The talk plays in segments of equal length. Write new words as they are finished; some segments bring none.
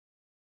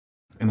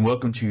and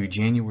welcome to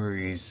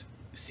January's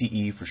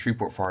CE for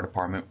Shreveport Fire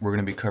Department. We're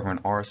going to be covering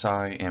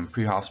RSI and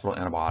pre-hospital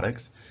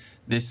antibiotics.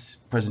 This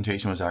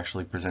presentation was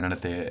actually presented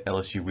at the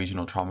LSU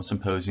Regional Trauma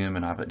Symposium,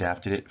 and I've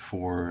adapted it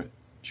for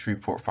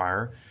Shreveport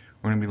Fire.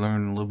 We're going to be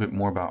learning a little bit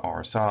more about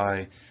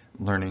RSI,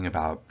 learning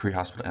about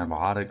pre-hospital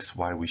antibiotics,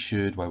 why we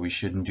should, why we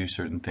shouldn't do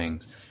certain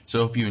things. So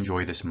I hope you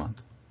enjoy this month.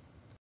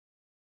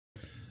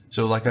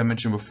 So like I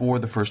mentioned before,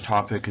 the first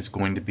topic is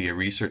going to be a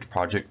research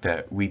project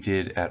that we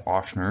did at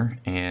Ochsner,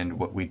 and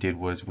what we did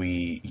was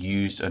we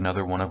used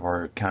another one of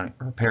our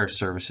parish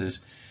services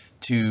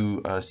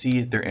to see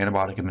if their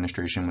antibiotic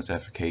administration was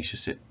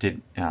efficacious. It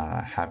did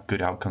have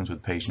good outcomes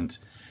with patients,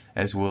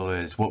 as well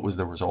as what was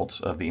the results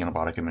of the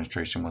antibiotic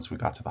administration once we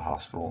got to the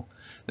hospital.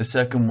 The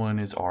second one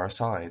is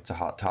RSI. It's a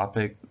hot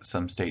topic.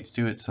 Some states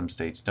do it, some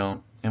states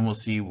don't, and we'll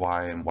see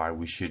why and why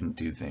we shouldn't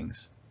do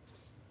things.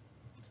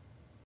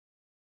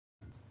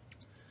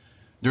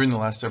 During the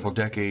last several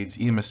decades,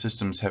 EMS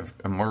systems have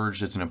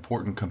emerged as an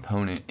important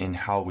component in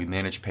how we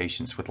manage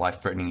patients with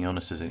life-threatening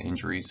illnesses and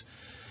injuries.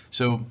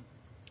 So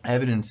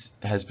evidence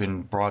has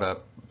been brought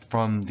up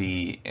from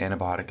the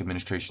antibiotic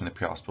administration in the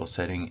pre-hospital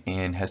setting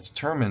and has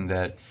determined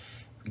that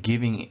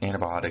giving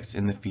antibiotics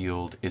in the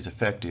field is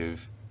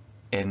effective.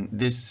 And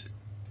this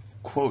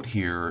quote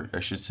here, I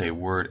should say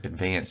word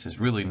advanced, is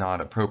really not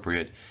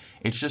appropriate.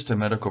 It's just a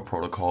medical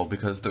protocol,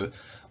 because the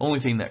only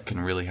thing that can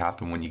really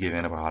happen when you give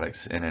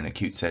antibiotics in an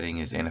acute setting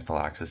is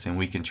anaphylaxis, and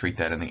we can treat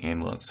that in the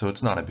ambulance, so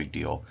it's not a big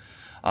deal.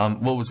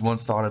 What was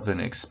once thought of an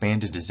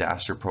expanded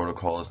disaster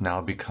protocol has now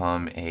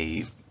become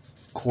a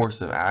course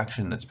of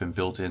action that's been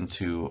built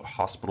into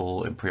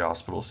hospital and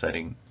pre-hospital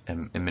setting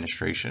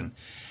administration,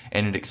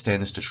 and it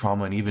extends to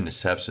trauma and even to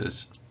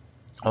sepsis.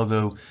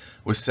 Although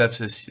with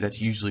sepsis, that's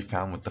usually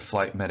found with the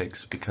flight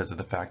medics, because of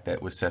the fact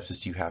that with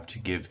sepsis you have to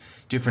give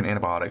different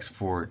antibiotics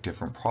for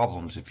different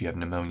problems if you have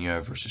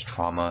pneumonia versus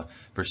trauma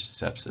versus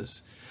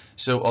sepsis.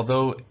 So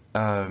although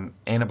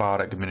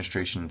antibiotic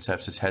administration in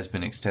sepsis has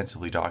been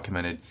extensively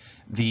documented,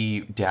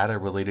 the data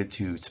related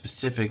to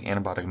specific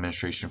antibiotic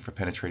administration for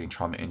penetrating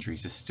trauma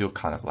injuries is still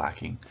kind of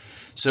lacking.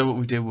 So what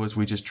we did was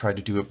we just tried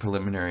to do a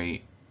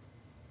preliminary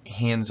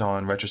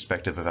hands-on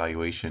retrospective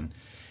evaluation.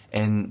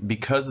 And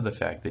because of the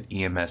fact that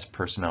EMS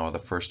personnel are the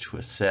first to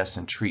assess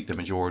and treat the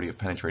majority of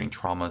penetrating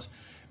traumas,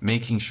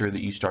 making sure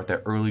that you start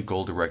that early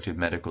goal-directed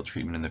medical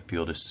treatment in the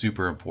field is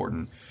super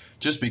important,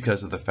 just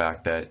because of the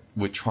fact that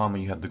with trauma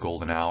you have the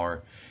golden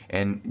hour,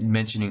 and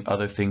mentioning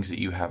other things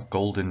that you have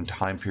golden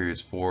time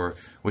periods for.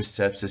 With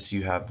sepsis,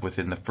 you have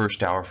within the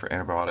first hour for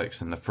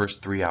antibiotics and the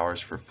first 3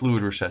 hours for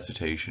fluid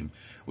resuscitation.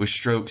 With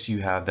strokes, you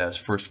have those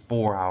first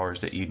 4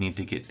 hours that you need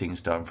to get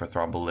things done for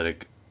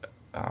thrombolytic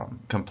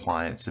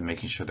compliance and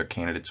making sure they're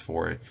candidates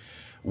for it.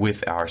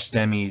 With our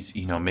STEMIs,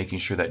 making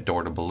sure that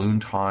door to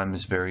balloon time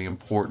is very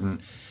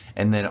important.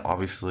 And then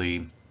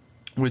obviously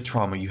with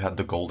trauma you have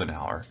the golden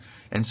hour.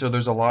 And so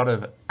there's a lot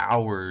of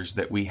hours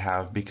that we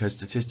have, because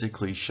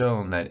statistically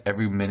shown that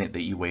every minute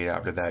that you wait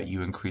after that,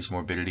 you increase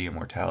morbidity and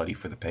mortality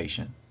for the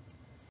patient.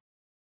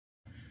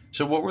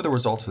 So what were the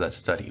results of that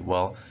study?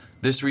 Well,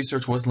 this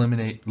research was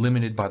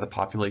limited by the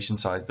population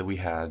size that we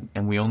had,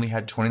 and we only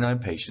had 29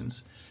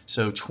 patients.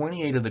 So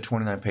 28 of the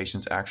 29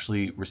 patients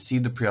actually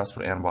received the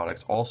pre-hospital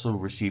antibiotics, also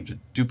received a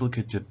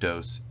duplicative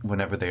dose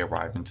whenever they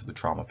arrived into the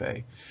trauma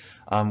bay,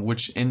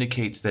 which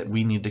indicates that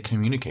we need to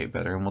communicate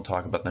better, and we'll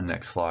talk about the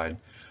next slide.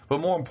 But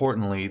more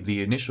importantly,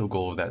 the initial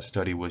goal of that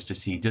study was to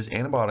see, does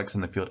antibiotics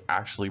in the field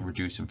actually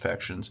reduce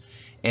infections?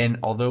 And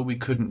although we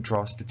couldn't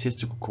draw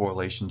statistical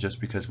correlation just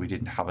because we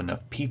didn't have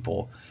enough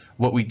people,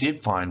 what we did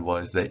find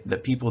was that the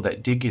people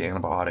that did get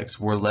antibiotics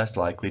were less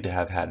likely to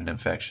have had an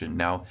infection.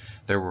 Now,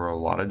 there were a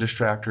lot of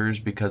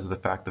distractors because of the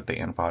fact that the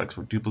antibiotics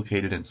were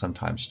duplicated and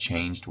sometimes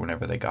changed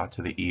whenever they got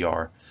to the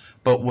ER.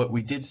 But what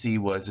we did see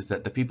is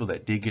that the people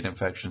that did get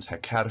infections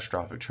had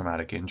catastrophic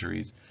traumatic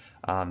injuries.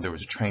 There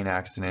was a train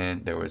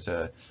accident, there was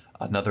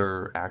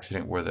another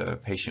accident where the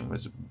patient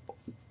was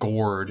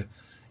gored,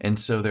 and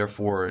so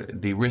therefore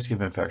the risk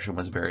of infection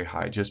was very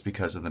high just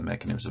because of the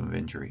mechanism of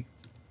injury.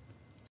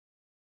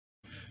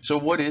 So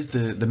what is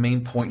the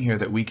main point here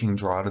that we can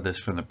draw out of this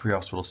from the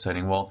pre-hospital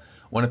setting? Well,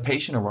 when a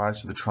patient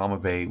arrives to the trauma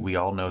bay, we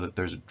all know that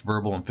there's a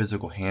verbal and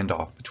physical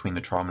handoff between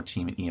the trauma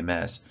team and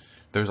EMS.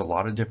 There's a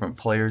lot of different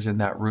players in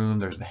that room.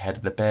 There's the head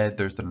of the bed,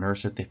 there's the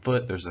nurse at the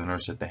foot, there's the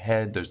nurse at the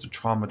head, there's the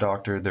trauma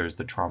doctor, there's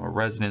the trauma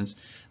residents,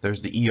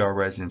 there's the ER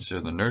residents,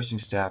 there's the nursing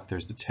staff,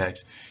 there's the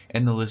techs,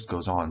 and the list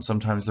goes on.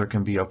 Sometimes there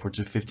can be upwards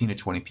of 15 to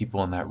 20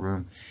 people in that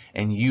room,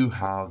 and you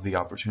have the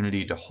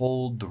opportunity to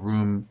hold the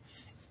room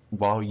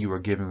while you are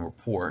giving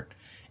report.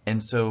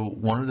 And so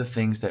one of the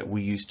things that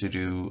we used to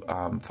do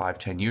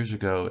 5-10 years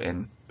ago,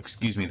 and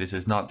excuse me, this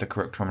is not the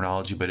correct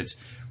terminology, but it's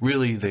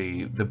really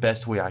the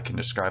best way I can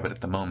describe it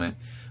at the moment.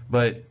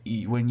 But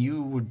when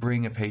you would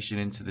bring a patient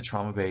into the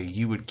trauma bay,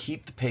 you would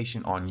keep the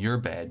patient on your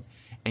bed,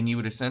 and you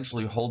would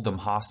essentially hold them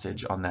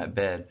hostage on that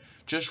bed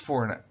just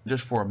for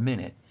a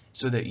minute,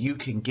 so that you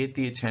can get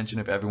the attention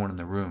of everyone in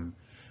the room.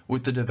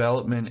 With the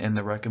development and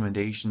the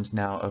recommendations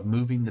now of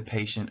moving the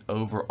patient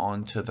over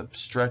onto the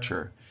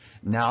stretcher,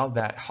 Now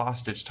that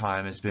hostage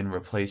time has been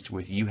replaced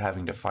with you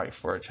having to fight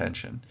for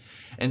attention.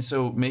 And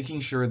so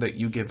making sure that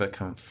you give a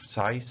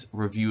concise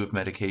review of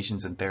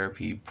medications and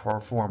therapy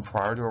performed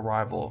prior to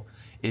arrival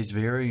is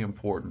very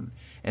important.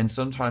 And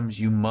sometimes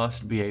you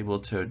must be able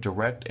to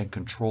direct and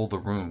control the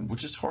room,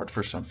 which is hard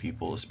for some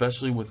people,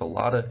 especially with a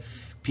lot of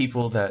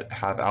people that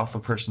have alpha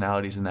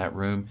personalities in that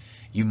room.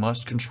 You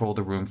must control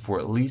the room for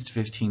at least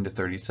 15 to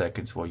 30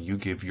 seconds while you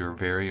give your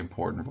very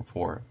important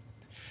report.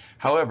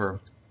 However,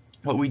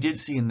 what we did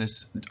see in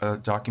this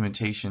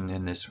documentation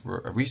in this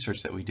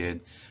research that we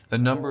did, the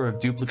number of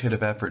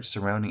duplicative efforts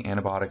surrounding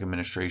antibiotic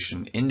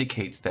administration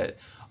indicates that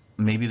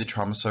maybe the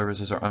trauma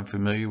services are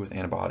unfamiliar with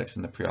antibiotics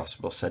in the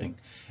pre-hospital setting.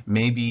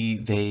 Maybe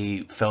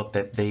they felt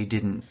that you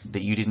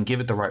didn't give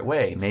it the right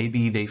way.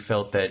 Maybe they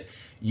felt that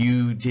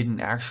you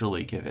didn't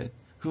actually give it.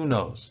 Who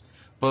knows?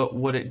 But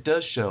what it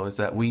does show is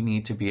that we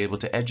need to be able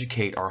to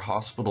educate our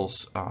hospital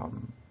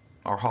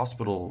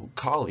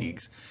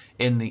colleagues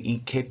in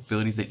the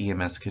capabilities that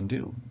EMS can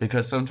do,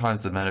 because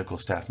sometimes the medical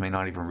staff may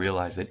not even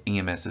realize that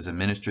EMS has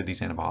administered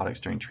these antibiotics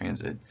during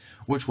transit,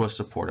 which was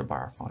supported by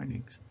our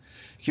findings.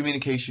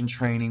 Communication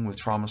training with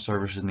trauma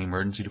services and the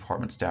emergency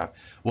department staff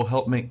will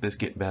help make this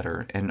get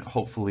better and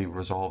hopefully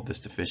resolve this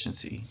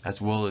deficiency, as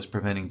well as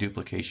preventing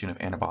duplication of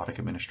antibiotic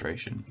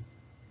administration.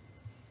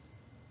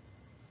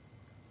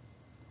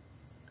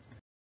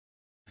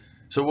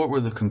 So what were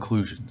the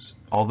conclusions?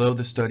 Although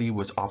the study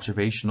was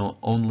observational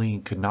only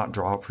and could not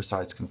draw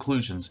precise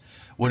conclusions,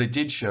 what it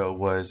did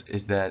show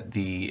is that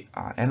the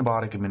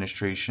antibiotic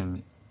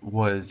administration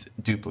was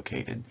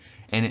duplicated,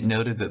 and it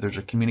noted that there's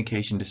a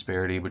communication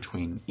disparity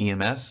between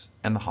EMS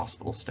and the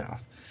hospital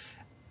staff.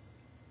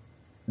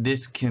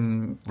 This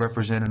can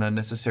represent an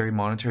unnecessary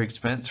monetary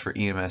expense for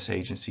EMS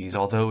agencies.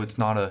 Although it's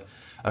not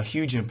a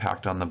huge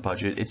impact on the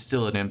budget, it's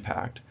still an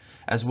impact,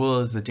 as well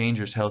as the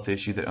dangerous health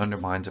issue that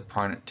undermines a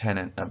prominent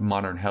tenet of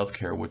modern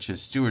healthcare, which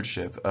is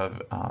stewardship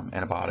of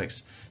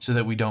antibiotics, so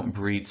that we don't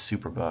breed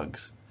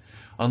superbugs.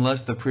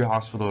 Unless the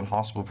pre-hospital and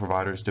hospital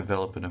providers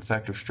develop an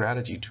effective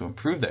strategy to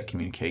improve that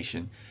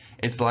communication,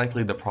 it's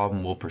likely the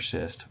problem will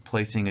persist,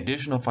 placing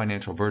additional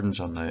financial burdens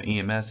on the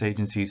EMS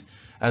agencies,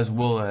 as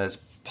well as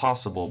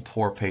possible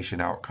poor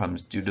patient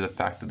outcomes due to the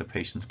fact that the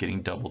patient's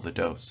getting double the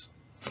dose.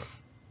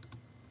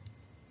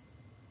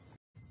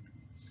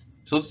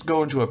 So let's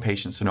go into a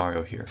patient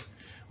scenario here.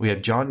 We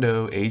have John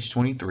Doe, age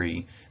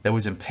 23, that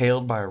was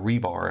impaled by a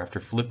rebar after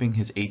flipping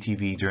his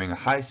ATV during a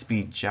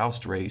high-speed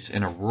joust race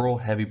in a rural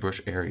heavy bush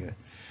area.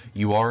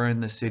 You are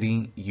in the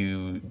city.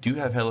 You do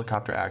have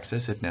helicopter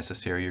access if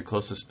necessary. Your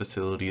closest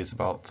facility is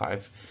about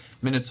 5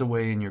 minutes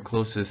away, and your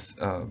closest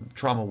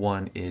trauma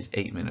one is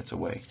 8 minutes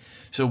away.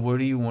 So what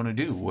do you want to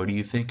do? What are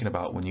you thinking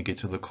about when you get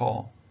to the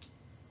call?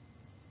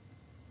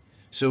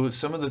 So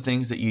some of the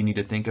things that you need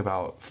to think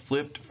about: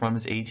 flipped from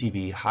his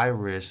ATV, high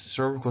risk,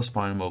 cervical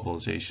spine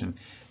mobilization,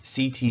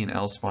 CT and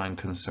L spine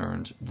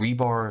concerns,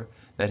 rebar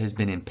that has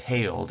been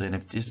impaled, and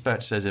if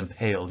dispatch says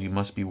impaled, you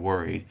must be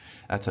worried.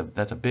 That's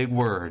a big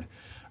word.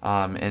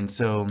 And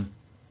so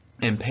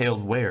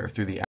impaled where?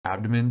 Through the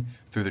abdomen,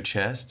 through the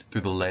chest,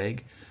 through the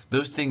leg.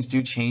 Those things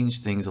do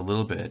change things a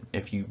little bit.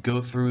 If you go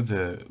through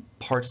the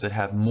parts that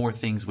have more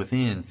things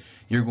within,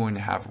 you're going to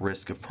have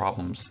risk of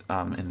problems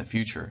in the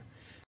future.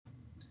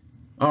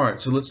 All right,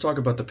 so let's talk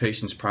about the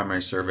patient's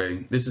primary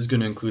survey. This is going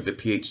to include the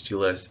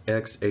PHTLS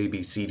X, A,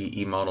 B, C,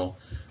 D, E model,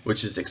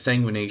 which is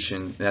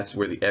exsanguination. That's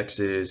where the X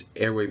is,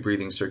 airway,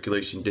 breathing,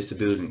 circulation,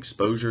 disability, and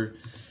exposure.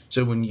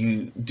 So when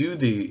you do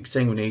the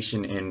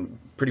exsanguination, and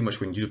pretty much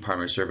when you do the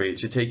primary survey, it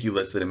should take you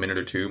less than a minute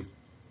or two.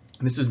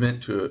 This is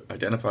meant to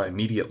identify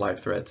immediate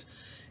life threats,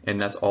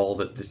 and that's all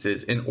that this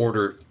is in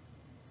order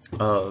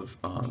of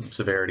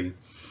severity.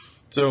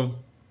 So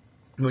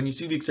when you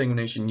see the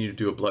exsanguination, you need to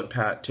do a blood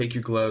pat. Take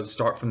your gloves,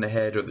 start from the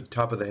head or the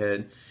top of the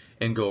head,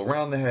 and go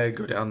around the head,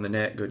 go down the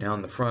neck, go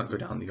down the front, go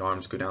down the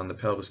arms, go down the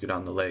pelvis, go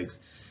down the legs.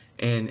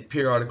 And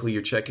periodically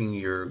you're checking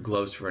your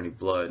gloves for any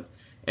blood.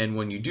 And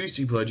when you do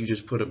see blood, you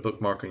just put a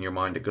bookmark in your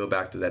mind to go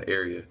back to that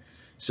area.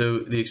 So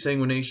the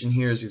exsanguination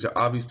here is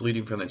obvious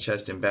bleeding from the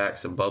chest and back,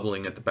 some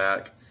bubbling at the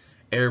back.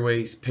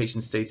 Airways,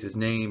 patient states his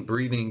name.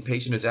 Breathing,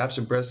 patient has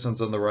absent breath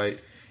sounds on the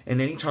right. And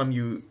anytime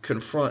you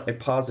confront a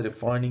positive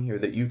finding here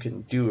that you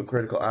can do a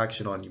critical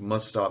action on, you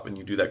must stop and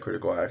you do that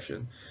critical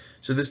action.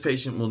 So this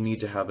patient will need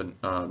to have a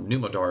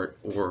pneumodart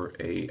or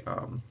a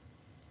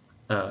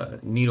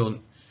needle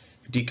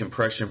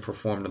decompression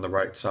performed on the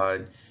right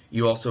side.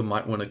 You also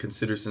might want to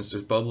consider, since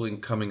there's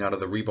bubbling coming out of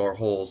the rebar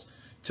holes,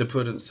 to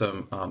put in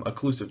some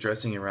occlusive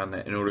dressing around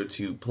that in order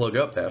to plug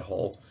up that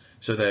hole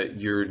so that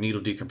your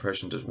needle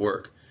decompression does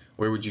work.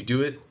 Where would you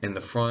do it? In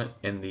the front,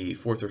 in the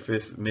 4th or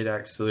 5th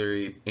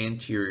mid-axillary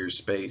anterior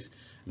space,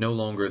 no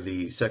longer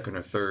the 2nd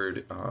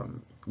or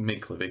 3rd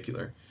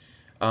mid-clavicular.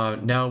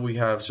 Now we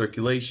have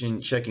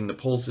circulation, checking the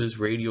pulses,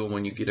 radial.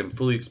 When you get them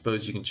fully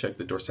exposed, you can check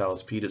the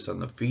dorsalis pedis on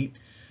the feet.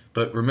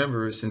 But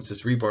remember, since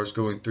this rebar is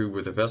going through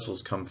where the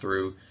vessels come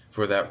through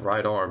for that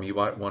right arm, you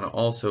might want to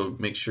also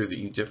make sure that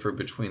you differ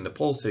between the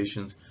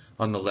pulsations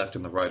on the left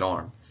and the right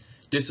arm.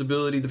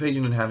 Disability, the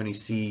patient didn't have any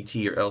C,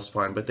 T, or L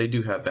spine, but they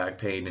do have back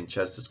pain and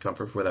chest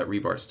discomfort where that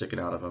rebar is sticking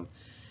out of them.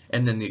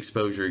 And then the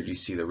exposure, you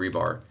see the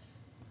rebar.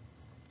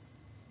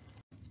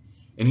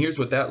 And here's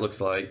what that looks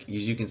like.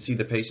 As you can see,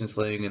 the patient's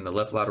laying in the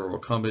left lateral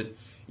recumbent.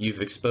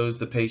 You've exposed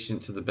the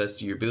patient to the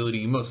best of your ability.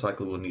 You most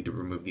likely will need to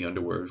remove the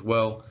underwear as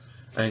well.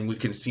 And we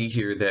can see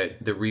here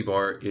that the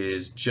rebar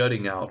is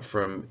jutting out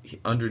from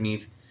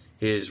underneath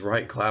his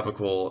right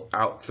clavicle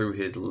out through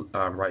his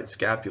right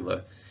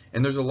scapula.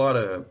 And there's a lot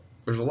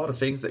of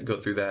things that go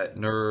through that: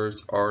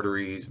 nerves,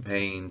 arteries,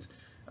 veins.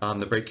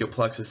 The brachial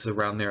plexus is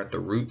around there at the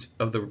root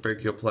of the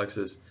brachial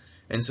plexus.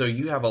 And so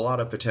you have a lot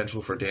of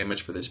potential for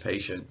damage for this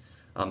patient.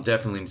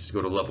 Definitely needs to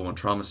go to level 1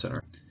 trauma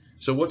center.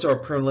 So what's our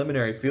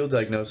preliminary field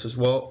diagnosis?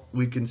 Well,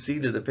 we can see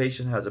that the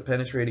patient has a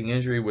penetrating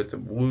injury with the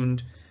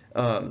wound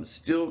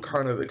still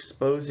kind of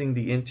exposing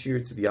the interior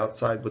to the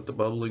outside with the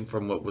bubbling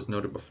from what was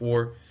noted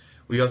before.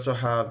 We also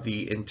have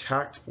the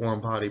intact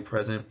foreign body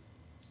present.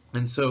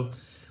 And so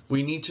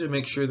we need to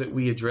make sure that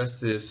we address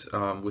this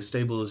with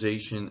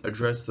stabilization,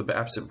 address the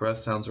absent breath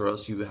sounds, or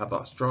else you have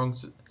a strong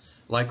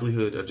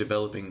likelihood of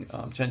developing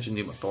tension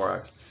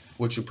pneumothorax,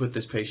 which would put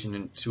this patient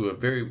into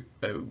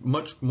a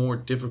much more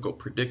difficult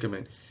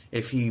predicament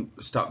if he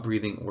stopped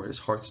breathing or his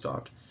heart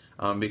stopped.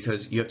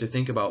 Because you have to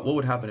think about what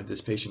would happen if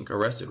this patient got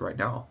arrested right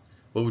now.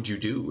 What would you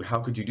do? How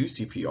could you do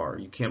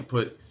CPR? You can't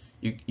put,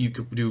 you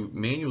could do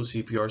manual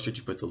CPR should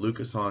you put the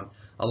Lucas on.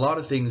 A lot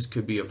of things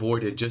could be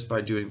avoided just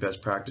by doing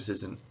best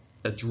practices and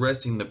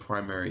addressing the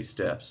primary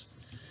steps.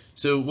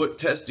 So what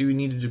tests do we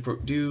need to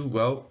do?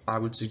 Well, I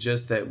would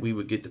suggest that we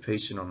would get the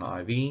patient on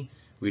the IV.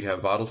 We'd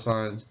have vital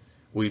signs.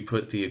 We'd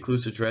put the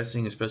occlusive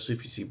dressing, especially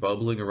if you see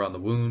bubbling around the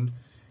wound.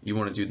 You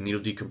want to do the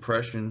needle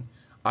decompression.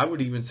 I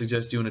would even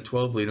suggest doing a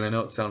 12 lead, and I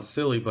know it sounds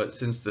silly, but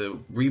since the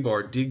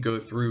rebar did go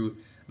through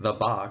the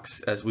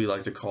box, as we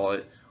like to call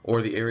it,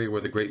 or the area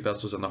where the great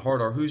vessels in the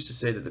heart are, who's to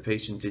say that the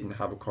patient didn't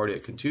have a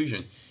cardiac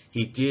contusion?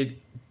 He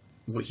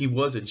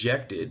was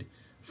ejected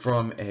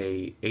from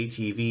a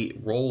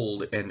ATV,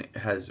 rolled, and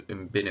has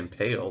been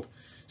impaled.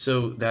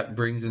 So that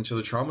brings into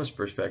the trauma's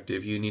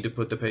perspective, you need to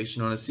put the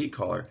patient on a seat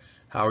collar.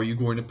 How are you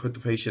going to put the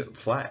patient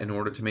flat in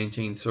order to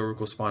maintain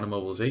cervical spinal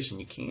mobilization?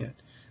 You can't.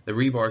 The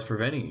rebar is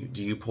preventing you.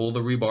 Do you pull the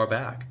rebar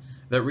back?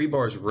 That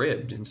rebar is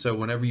ribbed, and so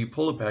whenever you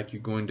pull it back,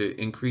 you're going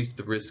to increase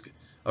the risk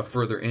of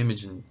further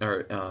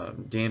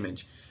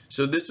damage.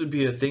 So this would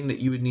be a thing that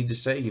you would need to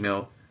say,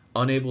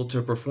 unable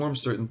to perform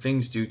certain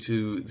things due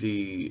to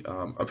the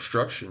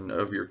obstruction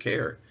of your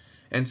care.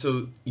 And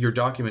so your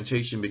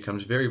documentation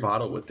becomes very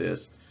vital with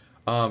this.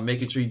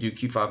 Making sure you do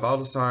Q5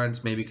 vital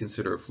signs, maybe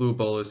consider a fluid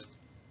bolus,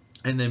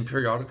 and then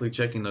periodically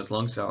checking those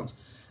lung sounds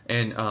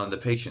and the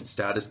patient's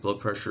status,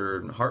 blood pressure,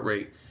 and heart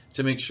rate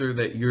to make sure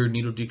that your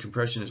needle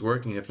decompression is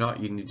working. If not,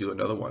 you need to do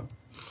another one.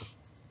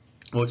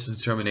 What's the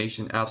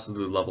determination?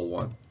 Absolutely level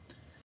 1.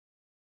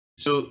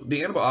 So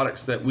the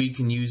antibiotics that we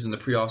can use in the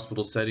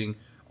pre-hospital setting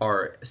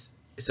are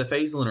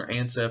cefazolin or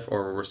Ancef,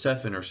 or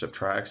Rocephin or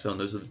Ceftriaxone.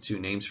 Those are the two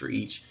names for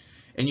each.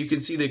 And you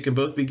can see they can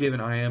both be given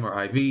IM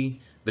or IV.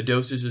 The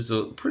dosage is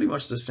pretty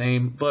much the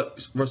same, but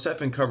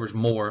Rocephin covers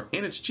more,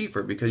 and it's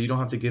cheaper because you don't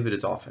have to give it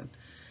as often.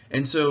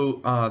 And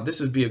so this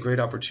would be a great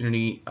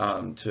opportunity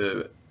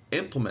to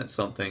implement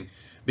something,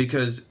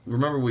 because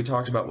remember we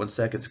talked about when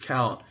seconds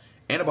count.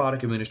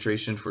 Antibiotic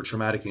administration for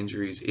traumatic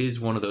injuries is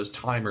one of those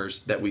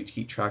timers that we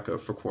keep track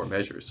of for core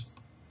measures.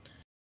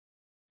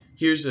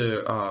 Here's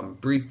a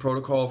brief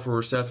protocol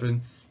for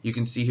Rocephin. You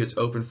can see here it's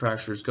open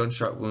fractures,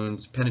 gunshot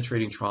wounds,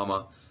 penetrating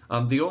trauma.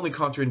 The only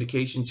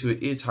contraindication to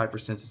it is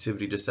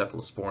hypersensitivity to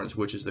cephalosporins,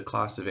 which is the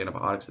class of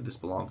antibiotics that this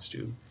belongs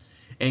to.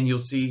 And you'll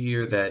see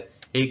here that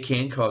it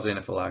can cause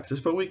anaphylaxis,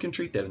 but we can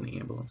treat that in the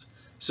ambulance.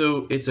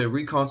 So it's a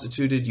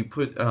reconstituted, you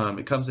put,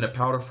 it comes in a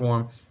powder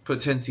form,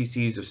 put 10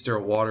 cc's of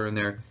sterile water in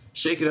there,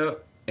 shake it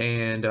up,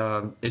 and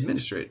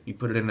administer it. You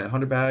put it in a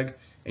 100 bag,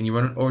 and you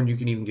run it, or you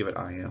can even give it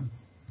IM.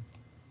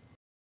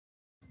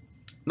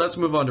 Let's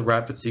move on to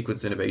rapid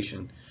sequence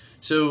intubation.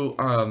 So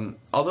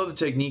although the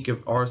technique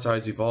of RSI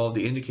has evolved,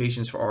 the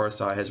indications for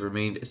RSI has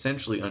remained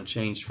essentially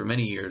unchanged for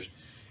many years.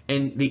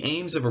 And the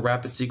aims of a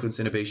rapid sequence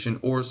intubation,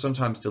 or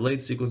sometimes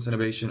delayed sequence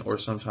intubation, or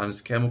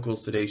sometimes chemical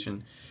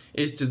sedation,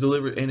 is to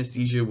deliver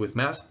anesthesia with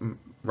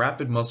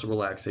rapid muscle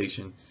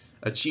relaxation,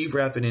 achieve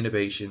rapid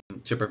intubation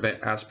to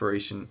prevent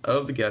aspiration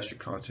of the gastric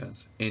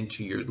contents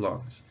into your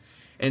lungs.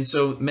 And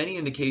so many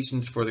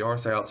indications for the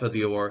RSI outside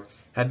the OR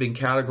have been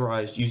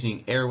categorized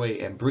using airway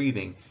and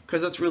breathing,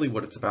 because that's really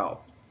what it's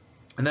about.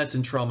 And that's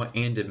in trauma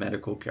and in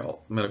medical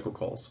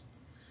calls.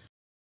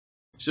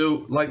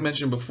 So, like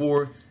mentioned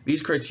before,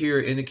 these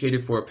criteria are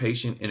indicated for a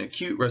patient in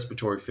acute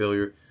respiratory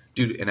failure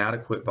due to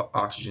inadequate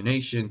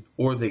oxygenation,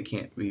 or they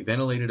can't be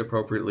ventilated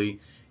appropriately,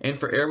 and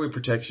for airway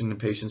protection in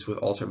patients with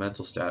altered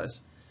mental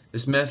status.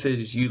 This method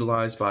is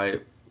utilized by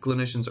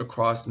clinicians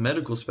across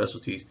medical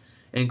specialties,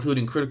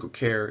 including critical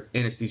care,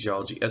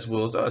 anesthesiology, as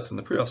well as us in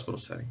the pre-hospital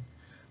setting.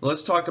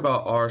 Let's talk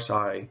about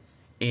RSI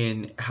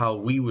and how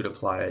we would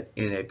apply it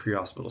in a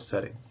pre-hospital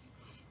setting.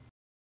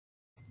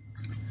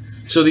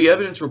 So the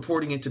evidence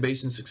reporting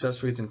intubation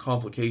success rates and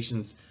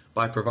complications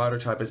by provider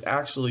type is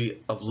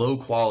actually of low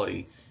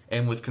quality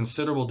and with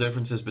considerable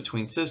differences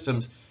between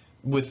systems,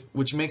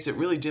 which makes it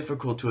really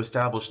difficult to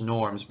establish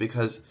norms,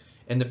 because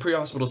in the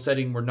pre-hospital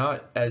setting we're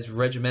not as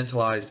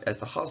regimentalized as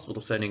the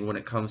hospital setting when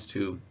it comes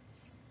to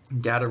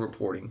data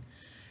reporting.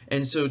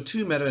 And so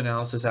two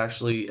meta-analyses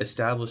actually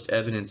established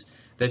evidence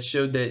that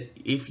showed that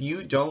if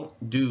you don't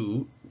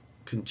do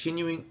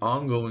continuing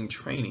ongoing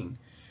training,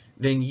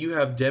 then you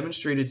have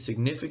demonstrated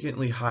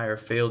significantly higher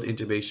failed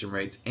intubation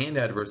rates and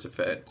adverse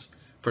effects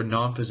for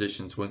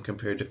non-physicians when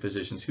compared to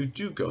physicians who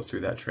do go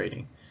through that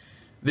training.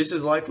 This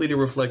is likely to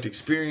reflect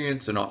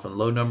experience and often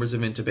low numbers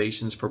of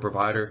intubations per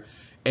provider.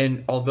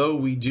 And although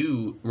we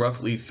do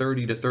roughly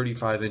 30 to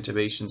 35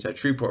 intubations at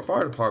Shreveport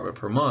Fire Department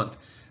per month,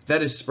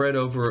 that is spread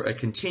over a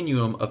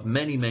continuum of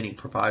many, many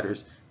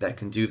providers that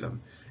can do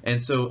them.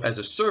 And so as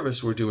a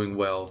service, we're doing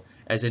well.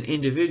 As an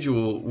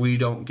individual, we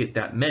don't get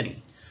that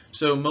many.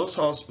 So most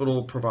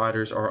hospital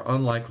providers are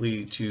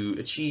unlikely to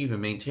achieve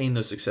and maintain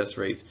those success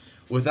rates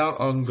without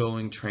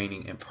ongoing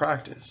training and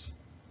practice.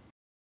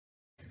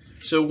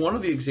 So one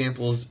of the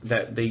examples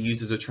that they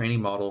use as a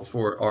training model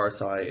for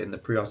RSI in the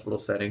pre-hospital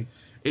setting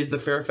is the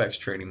Fairfax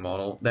training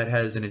model that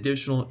has an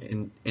additional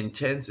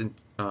intense and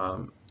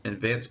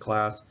advanced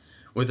class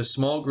with a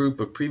small group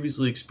of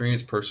previously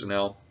experienced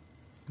personnel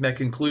that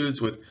concludes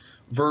with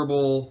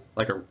verbal,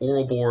 like an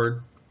oral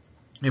board,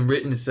 and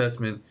written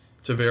assessment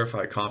to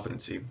verify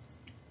competency.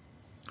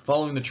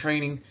 Following the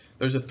training,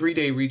 there's a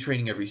 3-day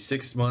retraining every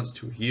 6 months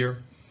to a year,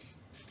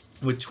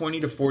 with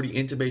 20 to 40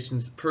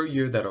 intubations per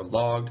year that are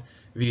logged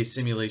via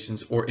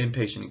simulations or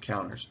inpatient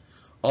encounters.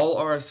 All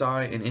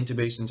RSI and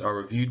intubations are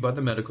reviewed by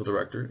the medical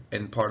director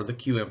and part of the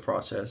QM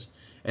process,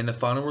 and the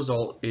final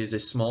result is a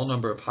small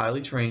number of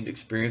highly trained,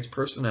 experienced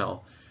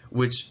personnel,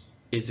 which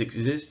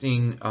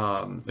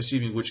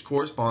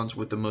corresponds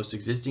with the most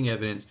existing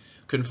evidence,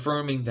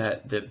 confirming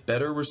that the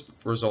better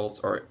results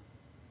are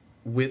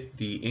with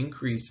the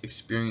increased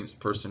experienced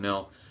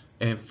personnel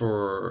and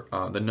for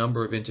the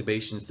number of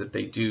intubations that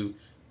they do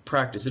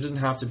practice. It doesn't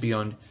have to be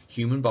on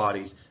human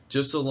bodies,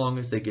 just so long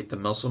as they get the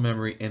muscle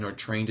memory and are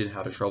trained in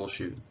how to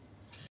troubleshoot.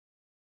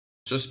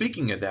 So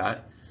speaking of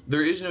that,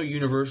 there is no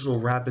universal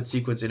rapid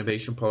sequence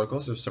intubation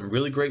protocols. There's some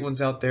really great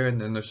ones out there, and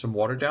then there's some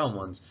watered down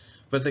ones.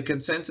 But the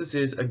consensus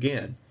is,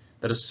 again,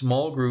 that a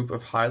small group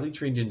of highly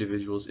trained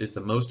individuals is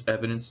the most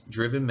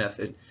evidence-driven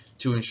method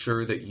to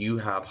ensure that you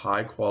have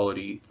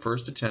high-quality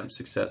first attempt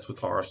success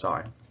with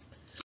RSI.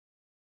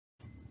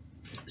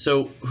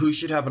 So who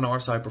should have an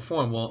RSI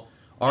perform? Well,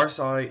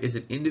 RSI is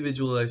an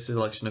individualized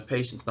selection of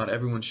patients. Not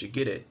everyone should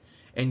get it.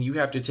 And you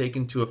have to take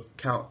into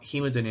account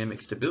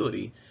hemodynamic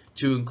stability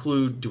to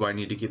include, do I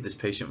need to give this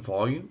patient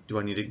volume? Do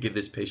I need to give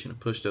this patient a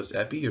push dose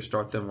epi or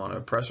start them on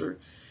a pressor?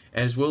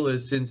 As well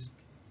as, since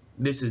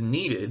this is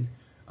needed,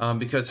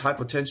 because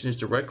hypotension is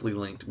directly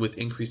linked with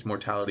increased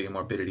mortality and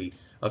morbidity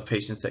of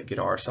patients that get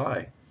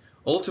RSI.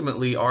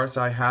 Ultimately,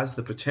 RSI has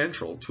the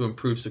potential to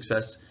improve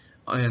success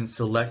and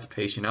select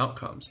patient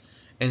outcomes.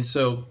 And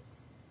so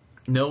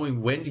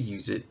knowing when to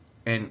use it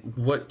and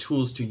what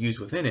tools to use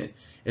within it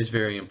is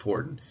very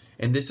important.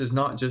 And this is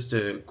not just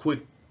a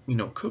quick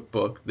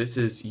cookbook. This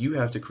is, you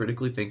have to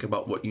critically think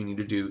about what you need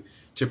to do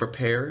to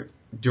prepare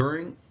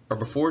during or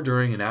before,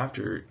 during, and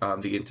after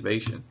the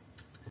intubation.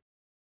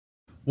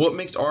 What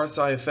makes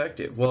RSI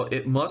effective? Well,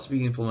 it must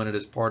be implemented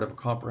as part of a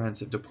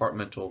comprehensive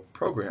departmental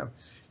program.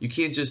 You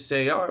can't just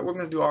say, all right, we're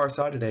going to do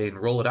RSI today and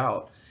roll it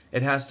out.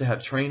 It has to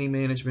have training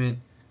management,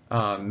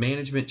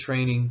 management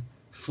training,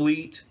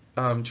 fleet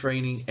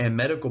training, and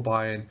medical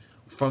buy-in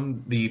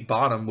from the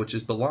bottom, which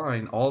is the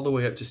line, all the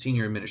way up to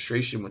senior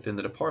administration within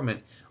the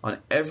department on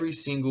every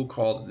single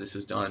call that this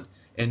is done,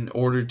 in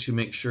order to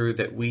make sure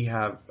that we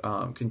have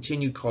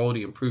continued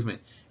quality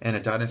improvement and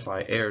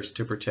identify errors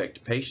to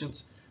protect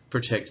patients,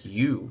 protect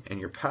you and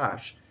your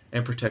patch,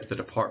 and protect the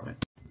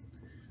department.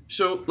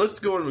 So let's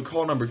go into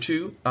call number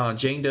 2.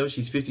 Jane Doe,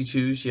 she's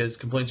 52. She has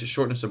complaints of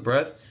shortness of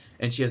breath,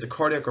 and she has a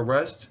cardiac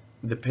arrest.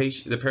 The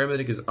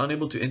paramedic is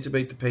unable to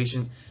intubate the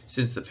patient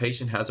since the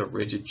patient has a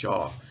rigid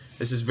jaw.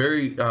 This is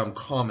very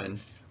common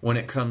when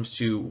it comes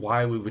to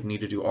why we would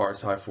need to do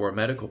RSI for a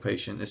medical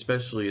patient,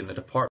 especially in the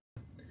department.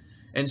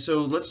 And so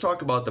let's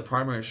talk about the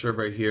primary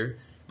survey here.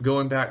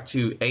 Going back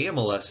to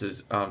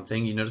AMLS's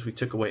thing, you notice we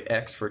took away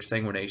X for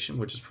exsanguination,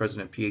 which is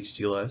present in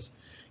PH-TLS.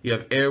 You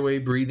have airway,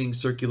 breathing,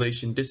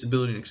 circulation,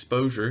 disability, and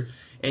exposure.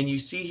 And you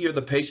see here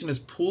the patient is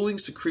pooling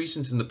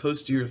secretions in the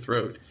posterior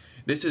throat.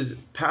 This is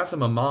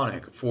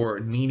pathognomonic for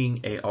needing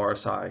a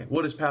RSI.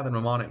 What does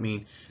pathognomonic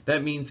mean?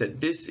 That means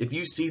that if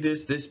you see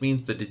this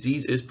means the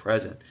disease is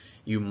present.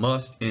 You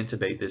must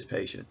intubate this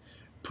patient.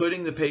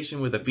 Putting the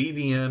patient with a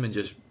BVM and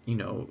just,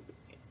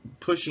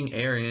 pushing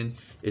air in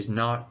is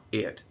not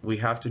it. We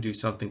have to do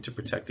something to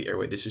protect the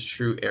airway. This is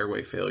true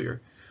airway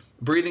failure.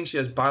 Breathing, she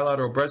has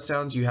bilateral breath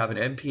sounds. You have an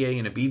MPA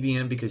and a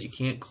BVM because you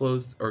can't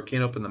close or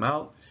can't open the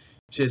mouth.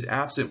 She has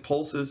absent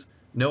pulses,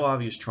 no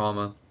obvious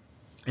trauma,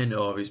 and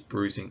no obvious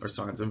bruising or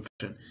signs of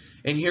infection.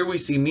 And here we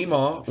see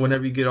Mima.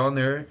 Whenever you get on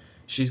there,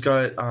 she's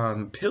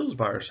got pills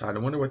by her side. I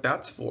wonder what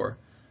that's for.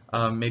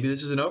 Maybe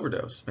this is an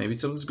overdose. Maybe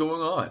something's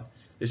going on.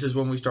 This is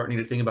when we start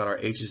needing to think about our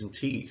H's and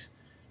T's.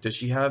 Does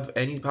she have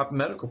any type of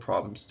medical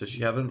problems? Does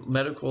she have a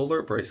medical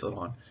alert bracelet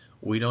on?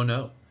 We don't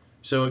know.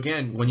 So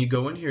again, when you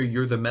go in here,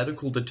 you're the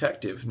medical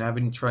detective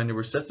and trying to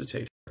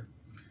resuscitate her.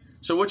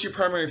 So what's your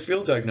primary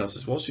field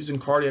diagnosis? Well, she's in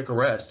cardiac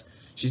arrest.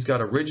 She's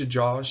got a rigid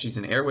jaw. She's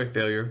in airway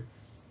failure.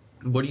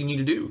 What do you need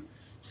to do?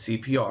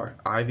 CPR,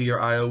 IV or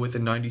IO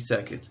within 90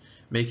 seconds.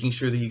 Making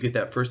sure that you get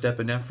that first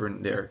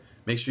epinephrine there.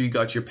 Make sure you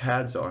got your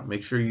pads on.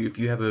 Make sure if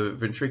you have a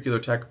ventricular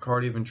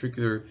tachycardia,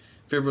 ventricular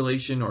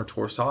fibrillation, or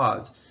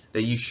torsades,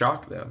 that you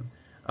shock them.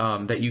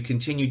 That you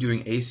continue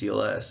doing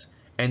ACLS,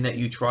 and that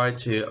you try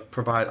to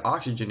provide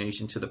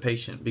oxygenation to the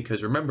patient.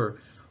 Because remember,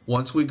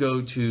 once we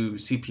go to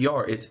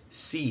CPR, it's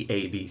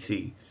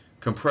CABC,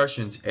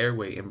 compressions,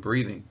 airway, and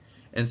breathing.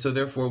 And so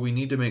therefore, we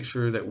need to make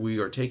sure that we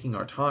are taking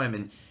our time.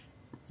 And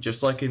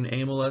just like in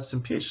AMLS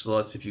and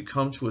PHLS, if you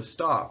come to a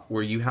stop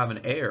where you have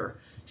an air,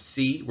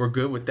 C, we're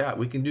good with that.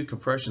 We can do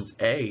compressions.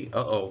 A,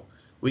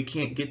 we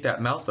can't get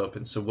that mouth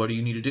open. So what do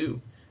you need to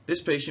do?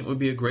 This patient would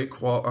be a great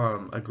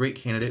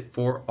candidate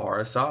for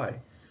RSI.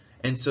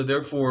 And so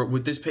therefore,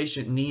 would this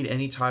patient need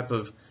any type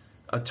of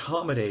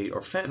etomidate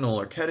or fentanyl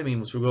or ketamine,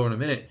 which we'll go in a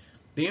minute?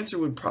 The answer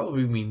would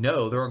probably be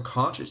no. They're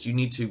unconscious. You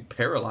need to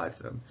paralyze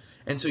them.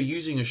 And so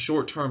using a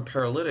short-term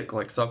paralytic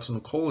like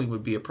succinylcholine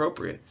would be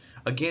appropriate.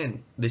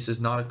 Again, this is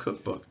not a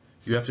cookbook.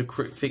 You have to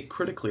think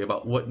critically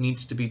about what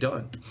needs to be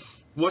done.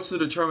 What's the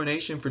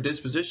determination for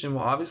disposition?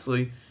 Well,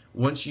 obviously,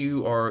 once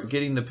you are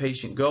getting the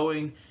patient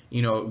going,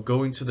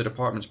 going to the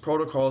department's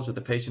protocols, that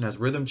the patient has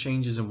rhythm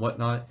changes and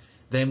whatnot,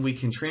 then we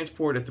can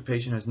transport. If the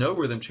patient has no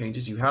rhythm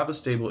changes, you have a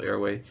stable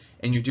airway,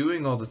 and you're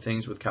doing all the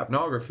things with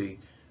capnography,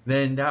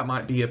 then that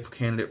might be a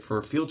candidate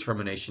for field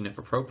termination if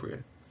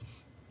appropriate.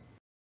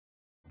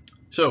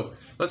 So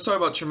let's talk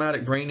about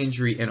traumatic brain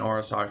injury and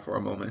RSI for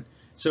a moment.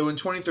 So in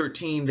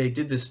 2013, they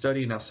did this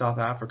study in South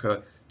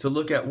Africa to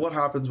look at what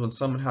happens when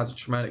someone has a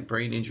traumatic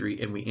brain injury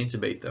and we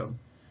intubate them.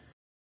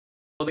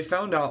 Well, they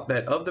found out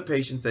that of the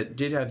patients that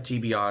did have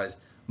TBIs,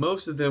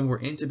 most of them were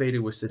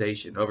intubated with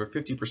sedation, over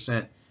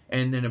 50%,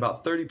 and then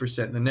about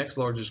 30%, the next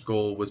largest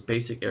goal was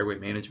basic airway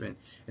management.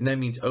 And that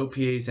means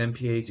OPAs,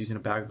 MPAs, using a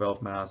bag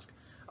valve mask.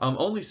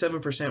 Only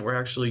 7% were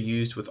actually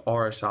used with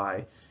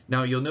RSI.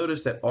 Now you'll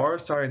notice that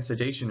RSI and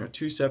sedation are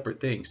two separate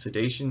things.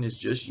 Sedation is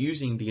just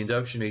using the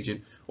induction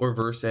agent or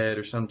Versed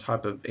or some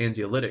type of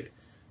anxiolytic,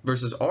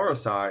 versus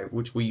RSI,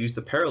 which we use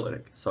the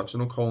paralytic,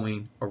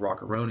 succinylcholine or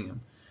rocuronium.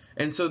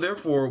 And so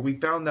therefore we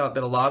found out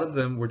that a lot of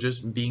them were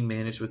just being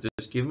managed with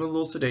just giving them a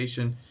little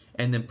sedation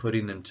and then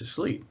putting them to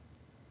sleep.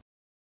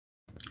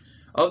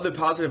 Of the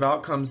positive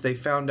outcomes, they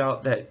found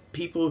out that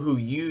people who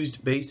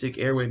used basic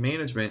airway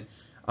management,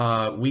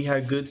 we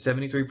had good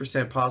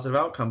 73% positive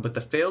outcome, but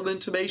the failed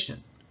intubation,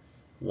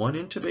 one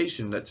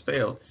intubation that's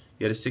failed,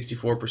 you had a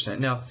 64%.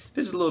 Now,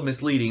 this is a little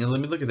misleading, and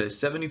let me look at this,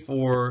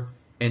 74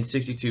 and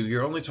 62,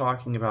 you're only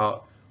talking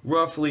about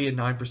roughly a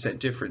 9%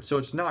 difference, so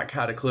it's not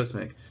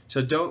cataclysmic.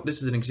 So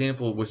this is an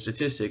example with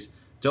statistics,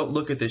 don't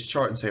look at this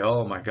chart and say,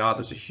 oh my God,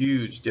 there's a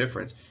huge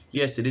difference.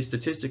 Yes, it is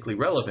statistically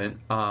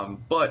relevant,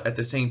 but at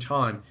the same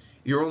time,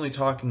 you're only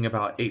talking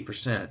about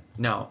 8%.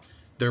 Now,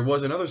 there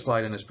was another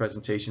slide in this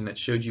presentation that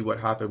showed you what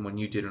happened when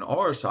you did an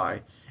RSI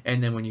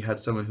and then when you had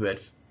someone who had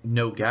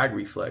no gag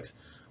reflex.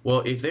 Well,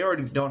 if they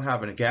already don't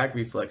have a gag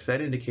reflex,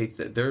 that indicates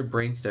that their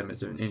brainstem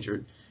has been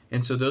injured.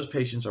 And so those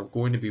patients are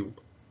going to be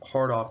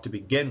hard off to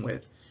begin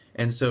with.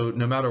 And so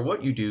no matter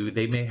what you do,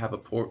 they may have a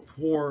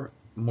poor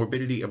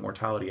morbidity and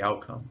mortality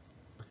outcome.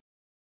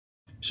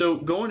 So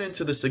going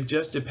into the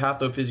suggested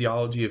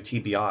pathophysiology of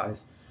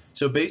TBIs,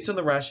 so based on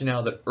the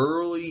rationale that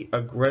early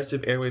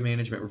aggressive airway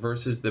management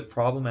versus the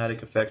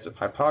problematic effects of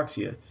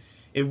hypoxia,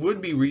 it would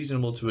be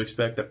reasonable to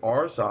expect that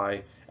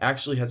RSI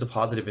actually has a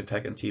positive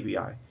impact on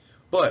TBI.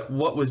 But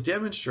what was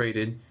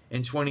demonstrated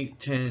in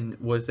 2010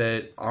 was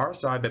that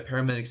RSI by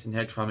paramedics in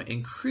head trauma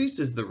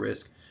increases the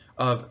risk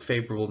of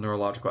favorable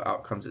neurological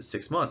outcomes at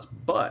 6 months.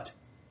 But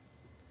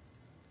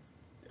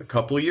a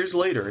couple of years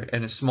later,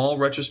 in a small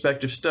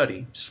retrospective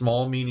study,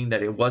 small meaning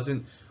that it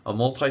wasn't a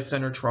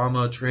multi-center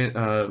trauma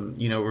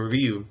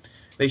review,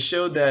 they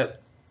showed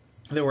that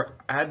there were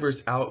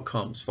adverse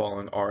outcomes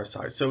following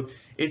RSI. So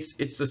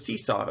it's a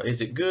seesaw.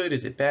 Is it good?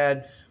 Is it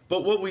bad?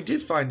 But what we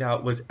did find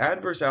out was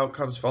adverse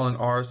outcomes following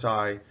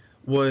RSI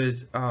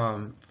was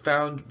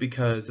found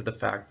because of the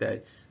fact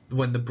that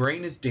when the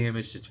brain is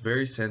damaged, it's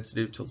very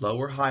sensitive to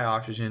lower high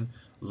oxygen,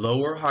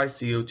 lower high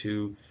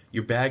CO2,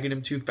 you're bagging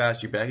them too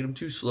fast, you're bagging them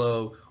too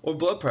slow, or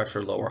blood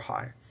pressure low or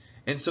high.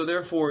 And so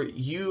therefore,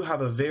 you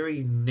have a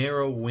very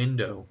narrow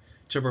window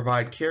to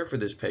provide care for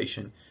this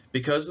patient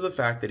because of the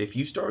fact that if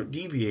you start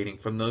deviating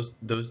from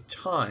those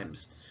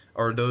times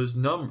or those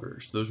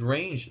numbers, those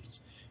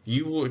ranges,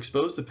 you will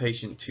expose the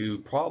patient to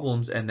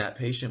problems and that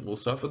patient will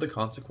suffer the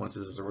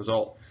consequences as a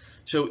result.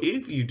 So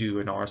if you do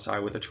an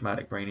RSI with a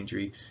traumatic brain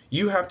injury,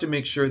 you have to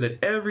make sure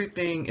that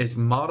everything is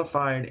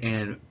modified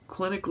and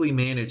clinically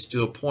managed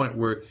to a point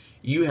where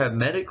you have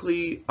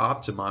medically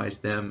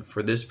optimized them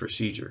for this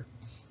procedure.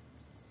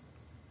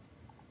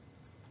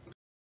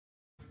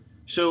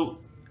 So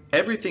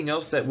everything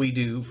else that we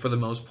do for the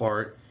most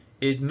part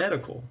is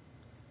medical.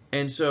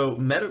 And so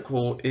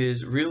medical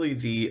is really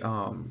the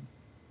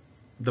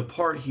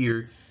part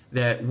here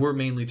that we're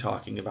mainly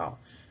talking about.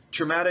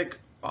 Traumatic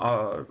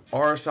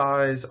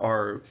RSIs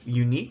are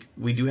unique.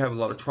 We do have a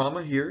lot of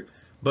trauma here,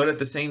 but at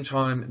the same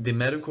time, the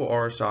medical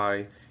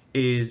RSI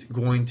is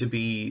going to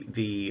be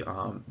the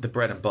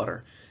bread and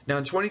butter. Now,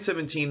 in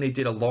 2017, they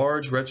did a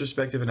large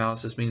retrospective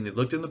analysis, meaning they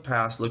looked in the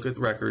past, looked at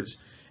the records,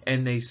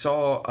 and they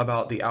saw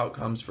about the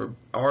outcomes for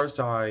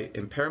RSI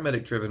and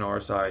paramedic-driven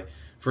RSI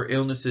for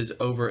illnesses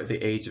over the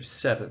age of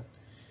 7.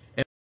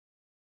 And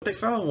what they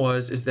found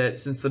is that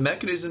since the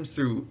mechanisms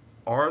through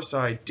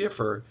RSI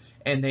differ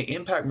and they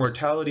impact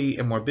mortality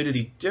and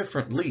morbidity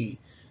differently,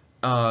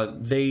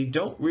 they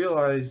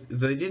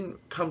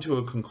didn't come to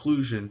a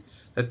conclusion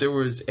that there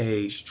was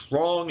a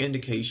strong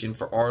indication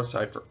for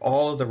RSI for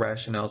all of the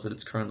rationales that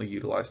it's currently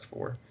utilized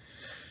for.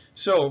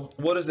 So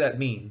what does that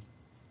mean?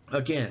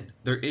 Again,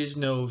 there is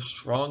no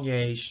strong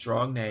yay,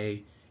 strong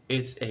nay.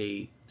 It's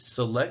a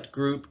select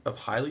group of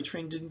highly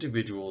trained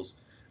individuals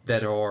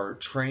that are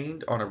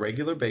trained on a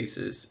regular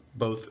basis,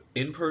 both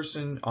in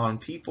person on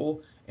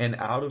people and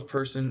out of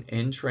person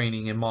in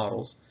training and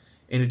models.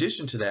 In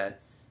addition to that,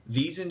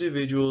 these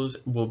individuals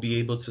will be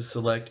able to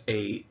select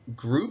a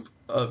group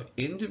of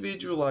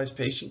individualized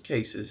patient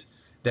cases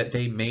that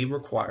they may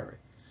require.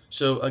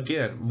 So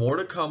again, more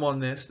to come on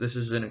this. This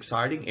is an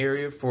exciting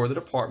area for the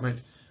department,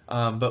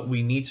 but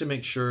we need to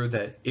make sure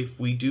that if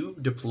we do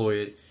deploy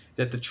it,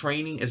 that the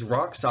training is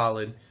rock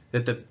solid,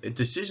 that the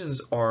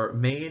decisions are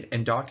made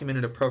and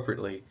documented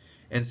appropriately.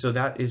 And so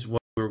that is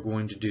what we're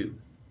going to do.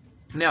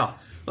 Now,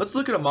 let's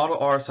look at a model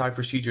RSI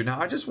procedure. Now,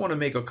 I just want to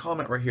make a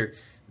comment right here.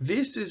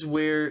 This is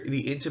where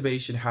the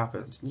intubation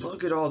happens.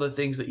 Look at all the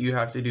things that you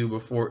have to do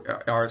before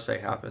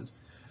RSI happens.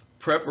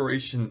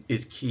 Preparation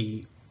is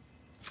key.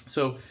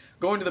 So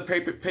going to the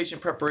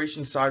patient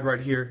preparation side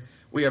right here,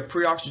 we have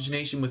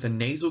pre-oxygenation with a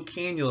nasal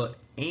cannula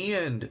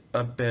and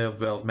a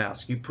valve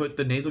mask. You put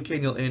the nasal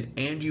cannula in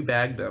and you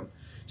bag them.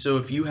 So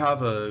if you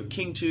have a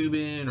king tube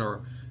in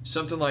or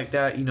something like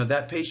that,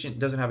 that patient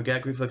doesn't have a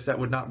gag reflex, that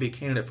would not be a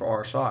candidate for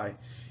RSI.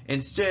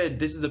 Instead,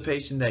 this is a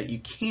patient that you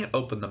can't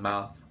open the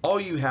mouth. All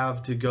you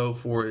have to go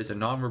for is a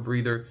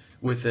non-rebreather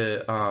with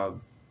and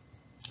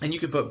you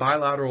can put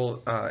bilateral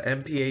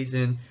MPAs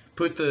in,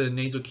 put the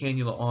nasal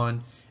cannula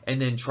on,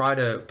 and then try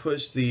to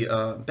push the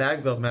bag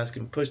valve mask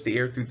and push the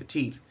air through the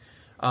teeth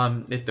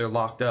if they're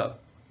locked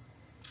up.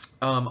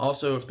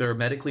 Also, if they're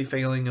medically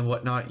failing and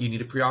whatnot, you need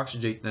to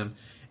pre-oxygenate them.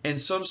 And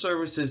some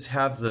services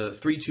have the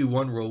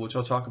 3-2-1 rule, which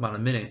I'll talk about in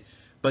a minute,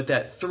 but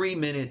that 3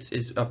 minutes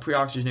is a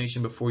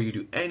pre-oxygenation before you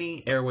do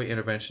any airway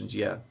interventions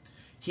yet.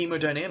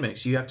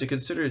 Hemodynamics, you have to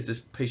consider, is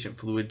this patient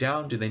fluid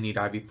down? Do they need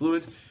IV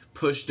fluids?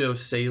 Push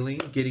dose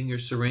saline, getting your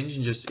syringe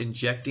and just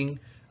injecting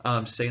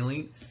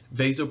saline.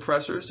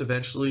 Vasopressors,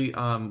 eventually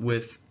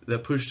with the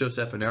push dose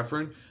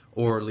epinephrine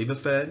or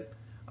Levophed.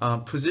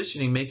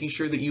 Positioning, making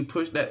sure that you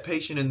push that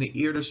patient in the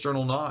ear to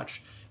sternal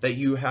notch, that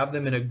you have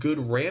them in a good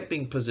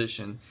ramping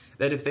position,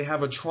 that if they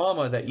have a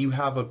trauma, that you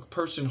have a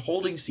person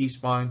holding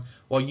C-spine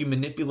while you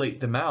manipulate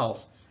the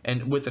mouth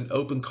and with an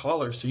open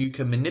collar so you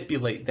can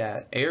manipulate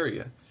that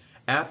area.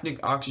 Apneic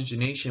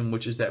oxygenation,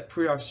 which is that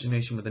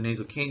pre-oxygenation with the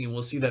nasal cannula.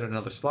 We'll see that in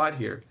another slide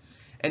here.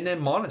 And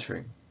then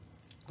monitoring.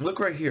 Look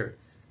right here.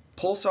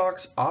 Pulse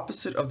ox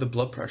opposite of the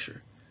blood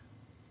pressure.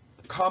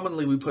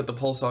 Commonly, we put the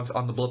pulse ox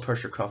on the blood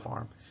pressure cuff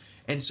arm.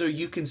 And so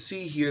you can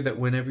see here that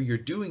whenever you're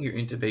doing your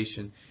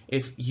intubation,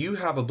 if you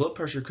have a blood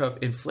pressure cuff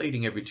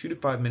inflating every 2 to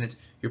 5 minutes,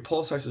 your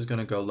pulse ox is going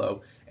to go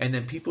low. And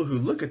then people who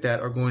look at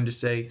that are going to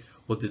say,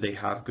 well, did they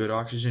have good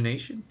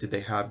oxygenation? Did they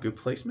have good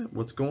placement?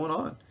 What's going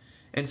on?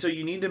 And so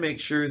you need to make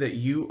sure that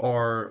you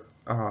are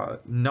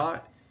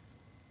not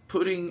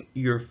putting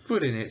your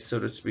foot in it, so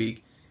to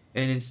speak,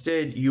 and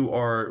instead you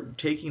are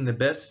taking the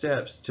best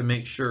steps to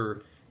make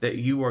sure that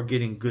you are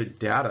getting good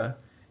data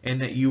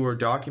and that you are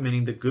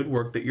documenting the good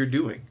work that you're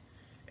doing.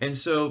 And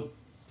so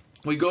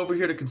we go over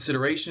here to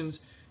considerations.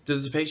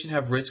 Does the patient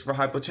have risk for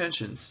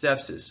hypotension,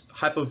 sepsis,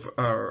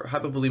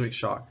 hypovolemic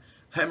shock,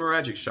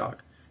 hemorrhagic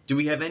shock? Do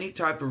we have any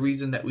type of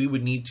reason that we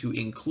would need to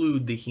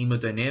include the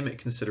hemodynamic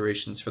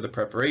considerations for the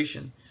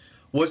preparation?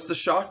 What's the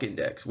shock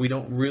index? We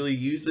don't really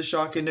use the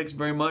shock index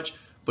very much,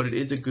 but it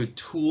is a good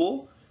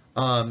tool.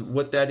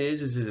 What that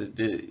is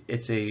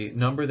it's a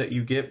number that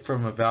you get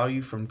from a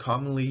value from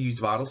commonly used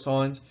vital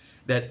signs,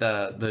 that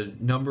the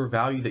number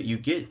value that you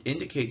get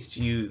indicates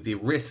to you the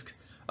risk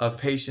of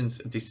patients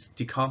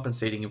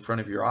decompensating in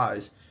front of your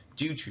eyes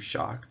due to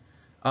shock.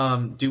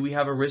 Do we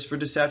have a risk for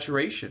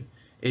desaturation?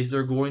 Is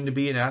there going to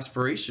be an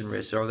aspiration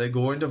risk? Are they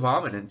going to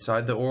vomit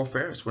inside the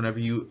oropharynx whenever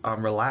you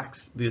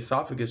relax the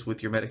esophagus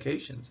with your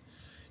medications?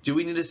 Do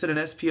we need to set an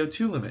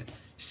SpO2 limit?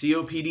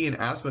 COPD and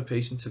asthma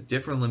patients have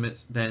different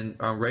limits than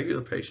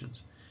regular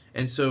patients.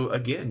 And so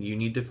again, you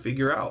need to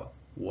figure out,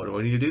 what do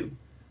I need to do?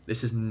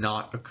 This is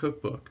not a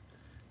cookbook.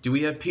 Do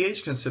we have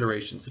pH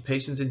considerations? The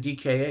patient's in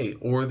DKA,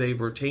 or they're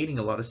retaining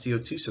a lot of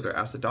CO2, so they're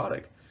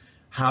acidotic.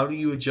 How do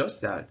you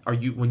adjust that?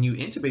 When you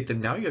intubate them,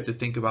 now you have to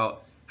think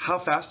about, How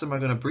fast am I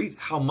going to breathe?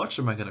 How much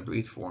am I going to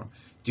breathe for them?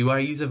 Do I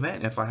use a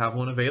vent if I have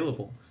one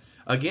available?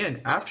 Again,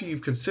 after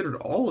you've considered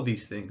all of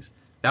these things,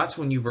 that's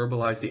when you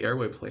verbalize the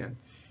airway plan.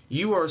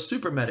 You are a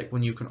super medic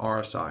when you can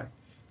RSI.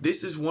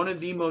 This is one of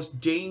the most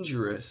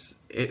dangerous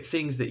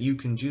things that you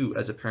can do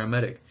as a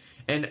paramedic.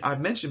 And I've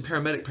mentioned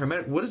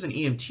paramedic. What does an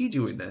EMT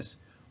do in this?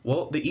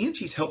 Well, the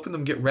EMT is helping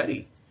them get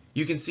ready.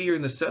 You can see here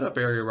in the setup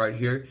area right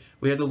here,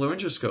 we have the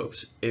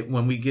laryngoscopes.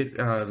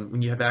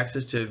 When you have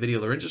access to video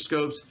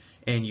laryngoscopes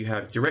and you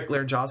have direct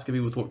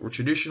laryngoscopy with what we're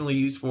traditionally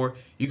used for,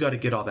 you got to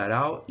get all that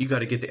out. You got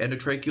to get the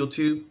endotracheal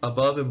tube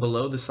above and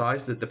below the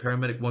size that the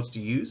paramedic wants to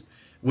use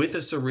with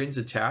a syringe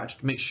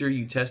attached. Make sure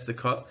you test the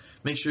cuff.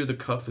 Make sure the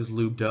cuff is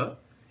lubed up.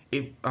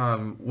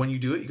 When you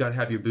do it, you got to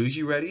have your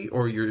bougie ready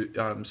or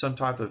your some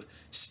type of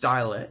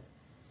stylet,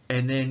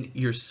 and then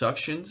your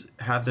suctions,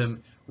 have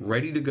them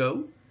ready to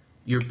go.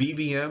 Your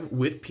BVM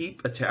with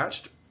PEEP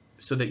attached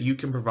so that you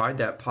can provide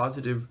that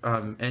positive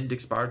end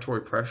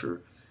expiratory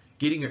pressure.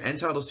 Getting your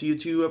end-tidal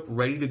CO2 up,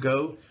 ready to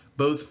go,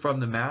 both from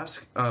the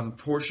mask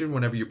portion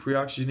whenever you're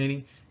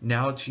pre-oxygenating,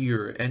 now to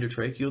your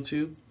endotracheal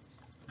tube.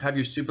 Have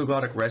your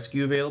supraglottic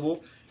rescue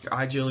available, your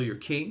IGL or your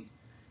King,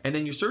 and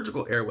then your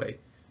surgical airway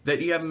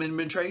that you haven't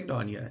been trained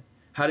on yet.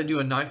 How to do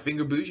a knife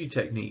finger bougie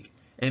technique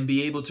and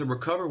be able to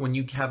recover when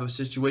you have a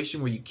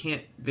situation where you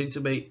can't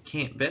ventilate,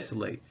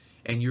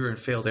 and you're in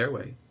failed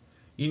airway.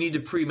 You need to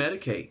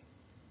pre-medicate.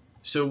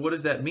 So what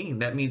does that mean?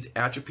 That means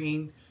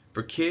atropine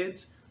for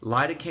kids,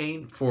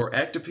 lidocaine for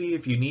ectopy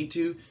if you need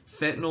to,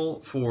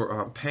 fentanyl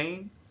for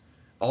pain.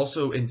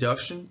 Also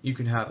induction, you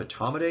can have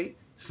etomidate,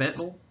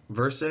 fentanyl,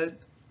 Versed,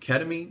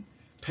 ketamine,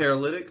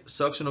 paralytic,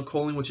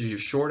 succinylcholine, which is your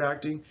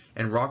short-acting,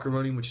 and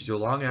rocuronium, which is your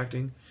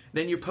long-acting.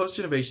 Then your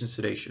post-intubation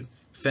sedation,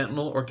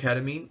 fentanyl or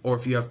ketamine, or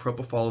if you have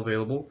propofol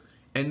available,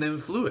 and then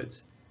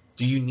fluids.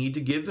 Do you need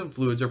to give them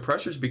fluids or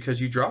pressures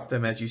because you dropped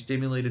them as you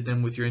stimulated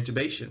them with your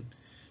intubation?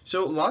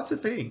 So lots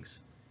of things.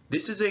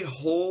 This is a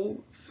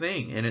whole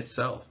thing in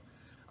itself.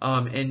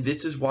 And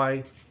this is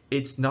why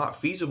it's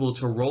not feasible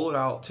to roll it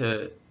out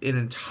to an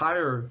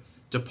entire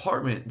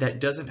department that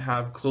doesn't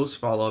have close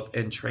follow-up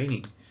and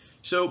training.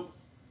 So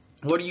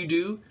what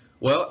do?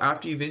 Well,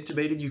 after you've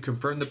intubated, you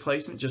confirm the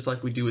placement just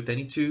like we do with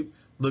any tube.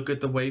 Look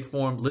at the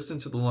waveform, listen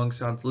to the lung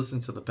sounds, listen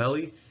to the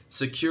belly,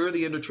 secure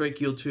the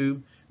endotracheal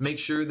tube, make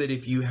sure that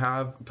if you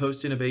have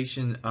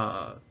post-intubation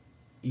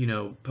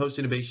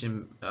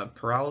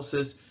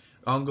paralysis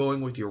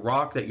ongoing with your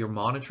rock, that you're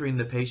monitoring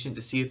the patient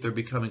to see if they're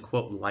becoming,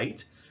 quote,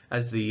 light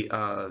as the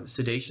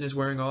sedation is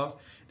wearing off,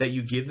 that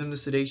you give them the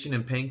sedation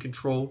and pain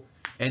control,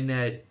 and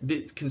that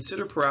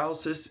consider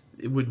paralysis.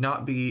 It would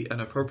not be an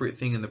appropriate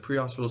thing in the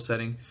pre-hospital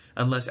setting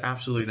unless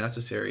absolutely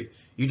necessary.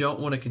 You don't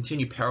want to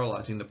continue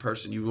paralyzing the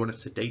person. You want to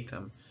sedate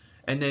them.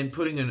 And then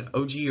putting an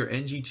OG or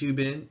NG tube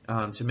in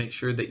to make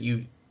sure that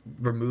you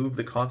remove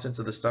the contents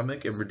of the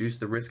stomach and reduce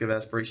the risk of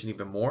aspiration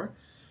even more.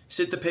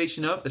 Sit the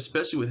patient up,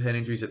 especially with head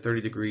injuries at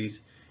 30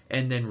 degrees,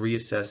 and then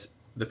reassess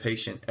the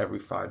patient every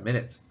 5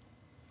 minutes.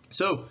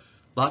 So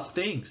lots of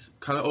things,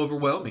 kind of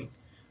overwhelming,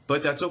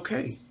 but that's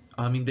okay.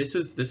 I mean, this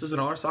is an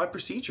RSI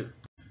procedure.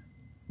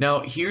 Now,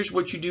 here's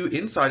what you do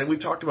inside, and we've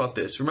talked about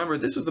this. Remember,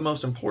 this is the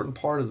most important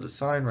part of the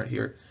sign right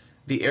here.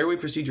 The airway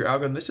procedure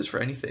algorithm, this is for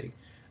anything.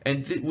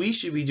 And we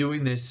should be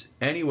doing this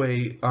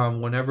anyway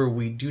whenever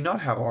we do not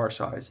have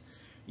RSIs.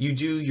 You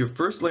do your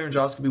first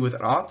laryngoscopy with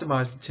an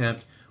optimized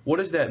attempt. What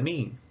does that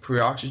mean?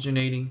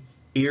 Pre-oxygenating,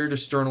 ear to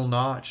sternal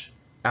notch,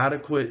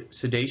 adequate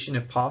sedation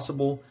if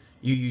possible.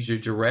 You use your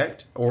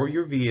direct or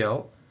your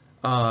VL,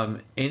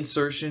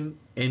 insertion,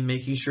 and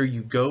making sure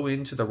you go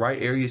into the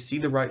right area, see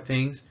the right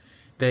things.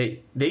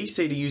 They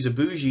say to use a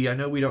bougie. I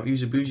know we don't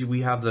use a bougie.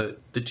 We have the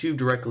tube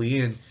directly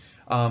in,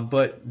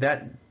 but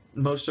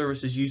most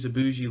services use a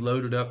bougie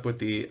loaded up with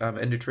the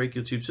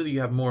endotracheal tube so that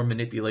you have more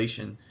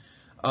manipulation.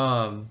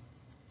 And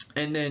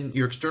then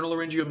your external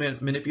laryngeal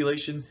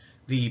manipulation,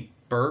 the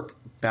burp,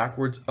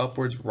 backwards,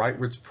 upwards,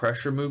 rightwards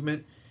pressure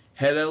movement,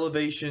 head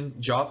elevation,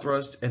 jaw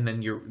thrust, and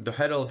then the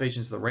head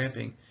elevation is the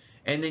ramping.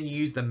 And then you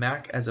use the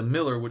MAC as a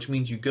miller, which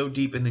means you go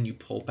deep and then you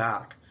pull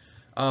back.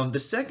 The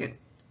second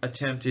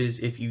attempt is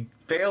if you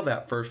fail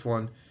that first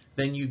one,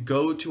 then you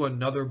go to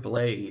another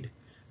blade.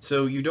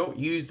 So you don't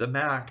use the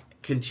MAC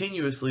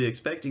continuously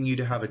expecting you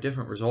to have a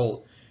different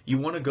result. You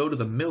want to go to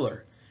the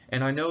miller.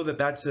 And I know that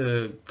that's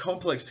a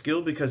complex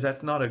skill because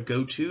that's not a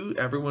go-to.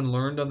 Everyone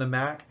learned on the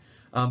MAC.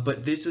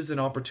 But this is an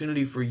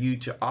opportunity for you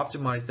to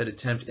optimize that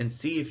attempt and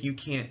see if you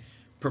can't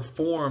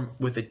perform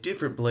with a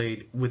different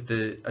blade with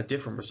a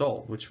different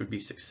result, which would be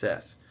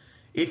success.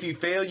 If you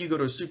fail, you go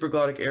to a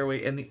supraglottic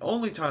airway, and the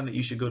only time that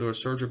you should go to a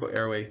surgical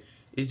airway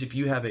is if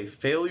you have a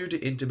failure to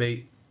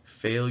intubate,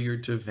 failure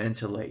to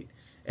ventilate.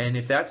 And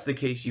if that's the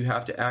case, you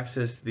have to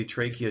access the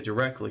trachea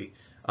directly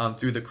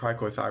through the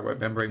cricothyroid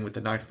membrane with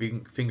the knife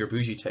finger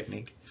bougie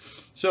technique.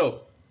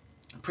 So,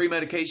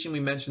 pre-medication, we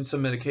mentioned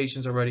some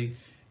medications already.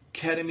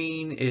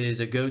 Ketamine is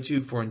a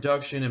go-to for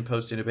induction and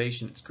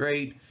post-intubation. It's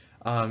great.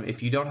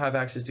 If you don't have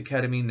access to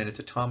ketamine, then it's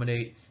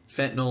etomidate,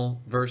 fentanyl,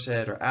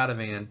 Versed, or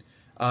Ativan.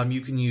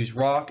 You can use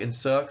rock and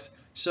sucks.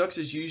 Sucks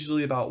is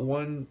usually about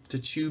 1 to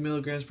 2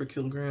 milligrams per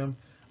kilogram,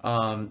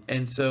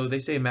 and so they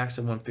say a max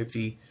of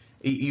 150.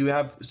 You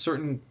have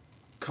certain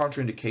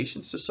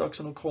contraindications to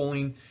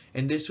succinylcholine,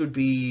 and this would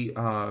be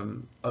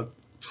a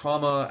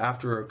trauma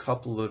after a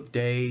couple of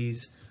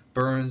days,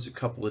 burns a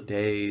couple of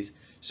days.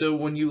 So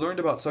when you learned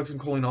about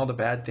succinylcholine, all the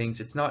bad things,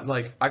 it's not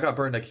like I got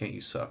burned, I can't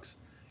use Sux.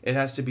 It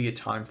has to be a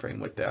time frame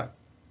with that.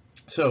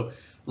 So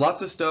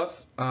lots of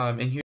stuff,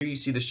 and here you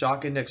see the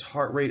shock index,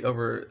 heart rate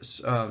over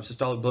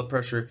systolic blood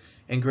pressure,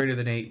 and greater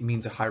than 8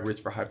 means a high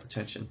risk for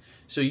hypertension.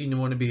 So you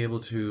want to be able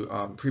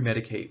to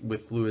pre-medicate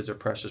with fluids or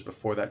pressures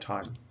before that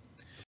time.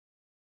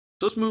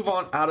 So let's move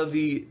on out of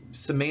the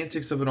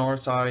semantics of an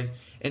RSI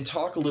and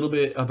talk a little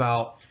bit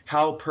about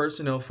how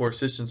personnel for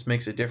assistance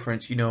makes a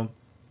difference. You know,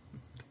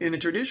 in a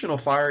traditional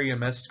fire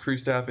EMS crew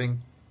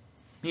staffing,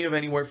 you have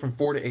anywhere from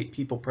 4 to 8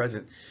 people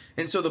present.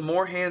 And so the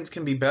more hands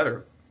can be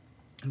better.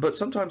 But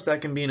sometimes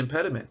that can be an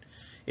impediment.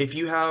 If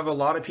you have a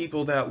lot of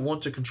people that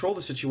want to control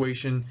the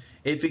situation,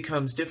 it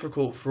becomes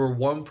difficult for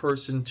one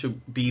person to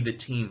be the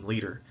team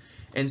leader.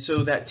 And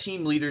so that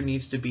team leader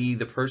needs to be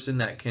the person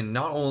that can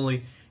not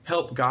only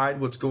help guide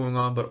what's going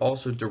on, but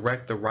also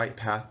direct the right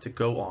path to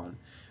go on.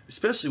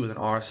 Especially with an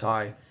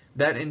RSI,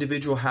 that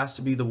individual has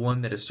to be the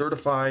one that is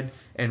certified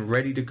and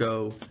ready to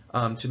go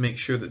to make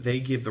sure that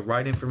they give the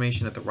right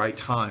information at the right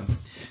time.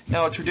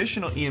 Now, a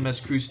traditional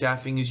EMS crew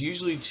staffing is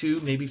usually 2,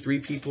 maybe 3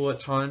 people at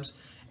times,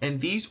 and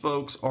these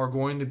folks are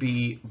going to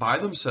be by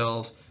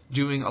themselves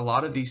doing a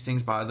lot of these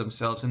things by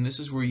themselves, and this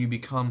is where you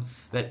become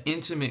that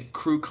intimate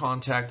crew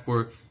contact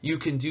where you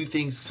can do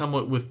things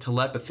somewhat with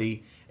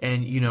telepathy,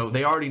 and you know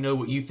they already know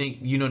what you think,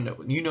 you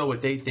know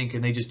what they think,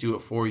 and they just do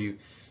it for you.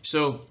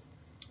 So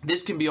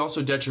this can be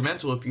also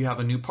detrimental if you have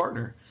a new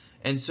partner.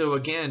 And so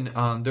again,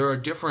 there are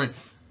different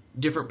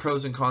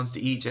pros and cons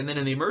to each. And then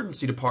in the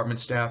emergency department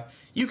staff,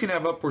 you can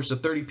have upwards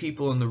of 30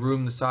 people in the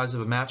room the size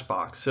of a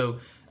matchbox. So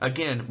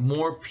again,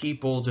 more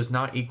people does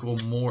not equal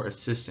more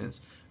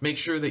assistance. Make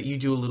sure that you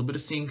do a little bit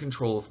of scene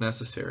control if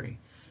necessary.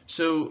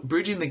 So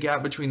bridging the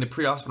gap between the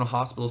pre-hospital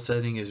hospital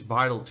setting is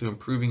vital to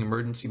improving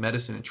emergency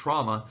medicine and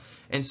trauma.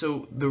 And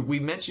so we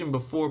mentioned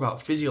before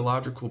about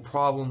physiological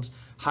problems,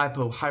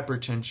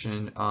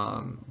 hypertension,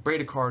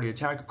 bradycardia,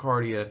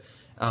 tachycardia,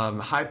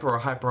 hyper or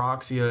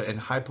hyperoxia, and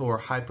hypo or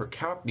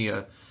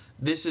hypercapnia.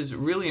 This is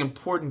really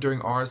important during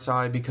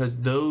RSI because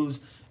those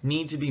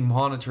need to be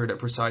monitored at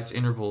precise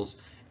intervals,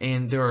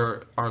 and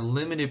there are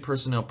limited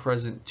personnel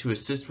present to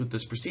assist with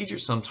this procedure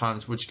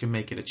sometimes, which can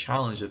make it a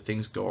challenge if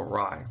things go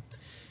awry.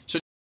 So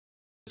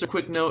just a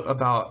quick note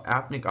about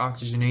apneic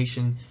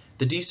oxygenation.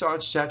 The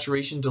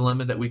desaturation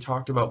dilemma that we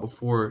talked about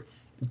before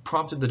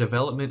prompted the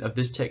development of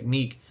this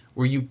technique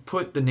where you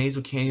put the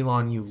nasal cannula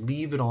on, you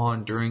leave it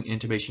on during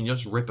intubation, you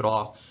just rip it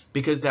off,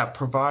 because that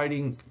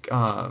providing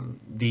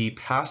the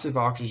passive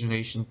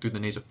oxygenation through the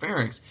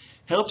nasopharynx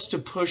helps to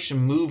push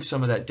and move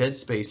some of that dead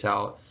space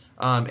out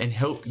and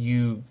help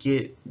you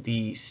get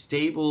the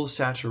stable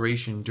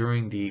saturation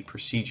during the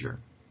procedure.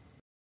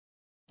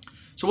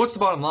 So what's the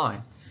bottom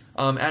line?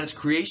 At its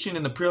creation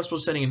in the pre-hospital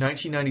setting in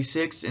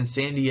 1996 in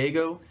San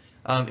Diego,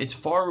 it's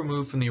far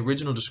removed from the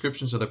original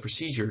descriptions of the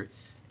procedure,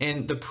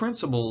 and the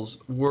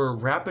principles were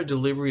rapid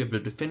delivery of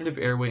the definitive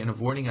airway and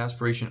avoiding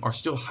aspiration are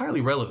still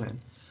highly relevant,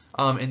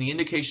 and the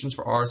indications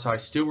for RSI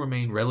still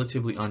remain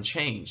relatively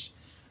unchanged.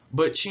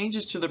 But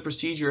changes to the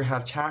procedure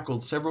have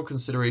tackled several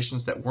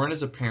considerations that weren't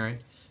as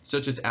apparent,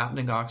 such as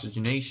apneic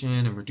oxygenation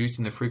and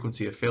reducing the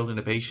frequency of failed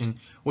intubation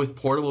with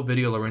portable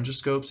video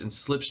laryngoscopes and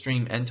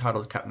slipstream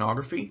end-tidal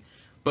capnography.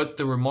 But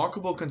the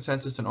remarkable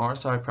consensus in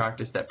RSI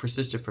practice that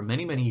persisted for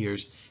many, many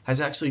years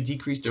has actually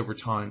decreased over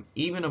time,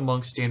 even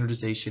amongst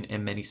standardization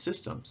in many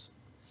systems.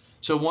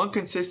 So one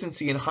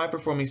consistency in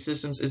high-performing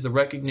systems is the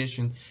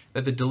recognition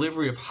that the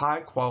delivery of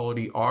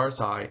high-quality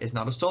RSI is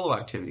not a solo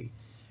activity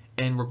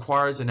and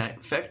requires an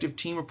effective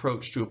team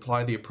approach to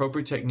apply the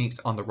appropriate techniques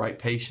on the right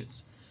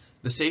patients.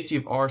 The safety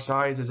of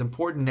RSI is as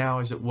important now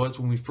as it was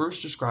when we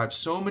first described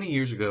so many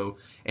years ago,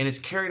 and it's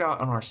carried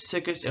out on our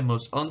sickest and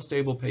most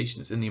unstable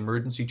patients in the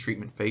emergency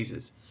treatment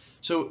phases.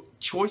 So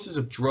choices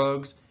of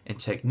drugs and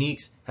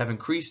techniques have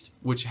increased,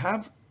 which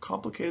have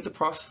complicated the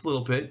process a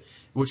little bit,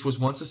 which was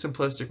once a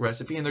simplistic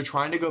recipe, and they're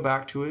trying to go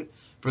back to it.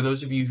 For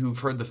those of you who've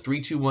heard the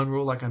 3-2-1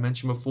 rule, like I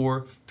mentioned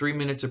before, 3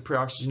 minutes of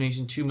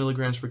pre-oxygenation, 2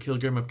 milligrams per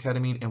kilogram of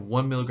ketamine, and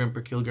 1 milligram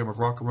per kilogram of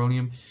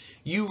rocuronium,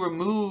 you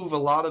remove a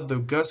lot of the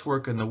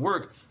guesswork and the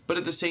work, but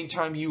at the same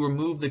time you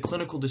remove the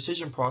clinical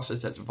decision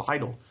process that's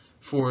vital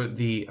for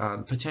the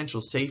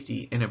potential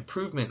safety and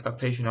improvement of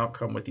patient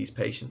outcome with these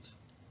patients.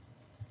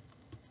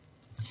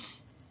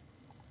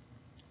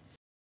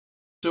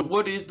 So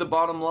what is the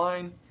bottom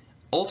line?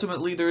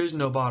 Ultimately, there is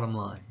no bottom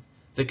line.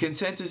 The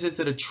consensus is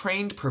that a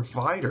trained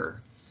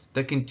provider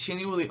that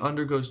continually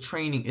undergoes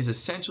training is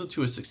essential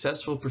to a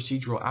successful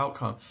procedural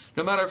outcome,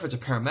 no matter if it's a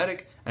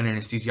paramedic, an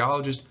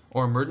anesthesiologist,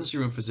 or emergency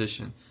room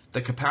physician.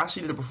 The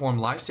capacity to perform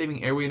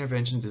life-saving airway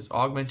interventions is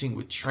augmenting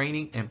with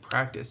training and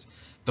practice.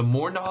 The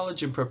more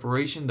knowledge and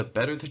preparation, the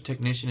better the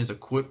technician is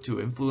equipped to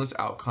influence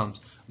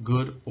outcomes,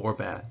 good or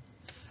bad.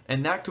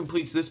 And that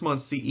completes this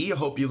month's CE. I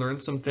hope you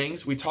learned some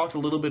things. We talked a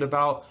little bit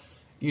about,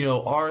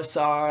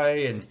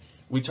 RSI, and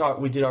we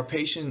did our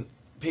patient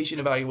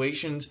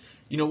evaluations.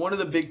 One of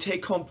the big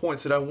take-home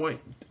points that I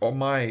want all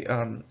my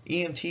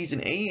EMTs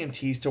and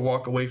AMTs to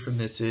walk away from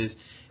this is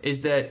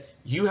that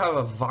you have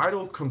a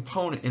vital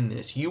component in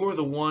this. You are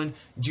the one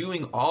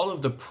doing all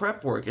of the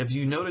prep work. If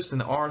you notice in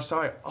the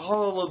RSI,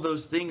 all of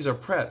those things are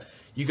prep.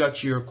 You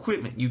got your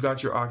equipment, you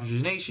got your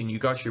oxygenation, you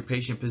got your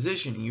patient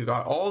positioning, you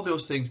got all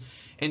those things.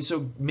 And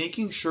so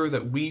making sure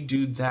that we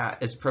do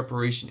that as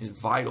preparation is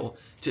vital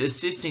to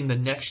assisting the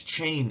next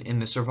chain in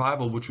the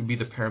survival, which would be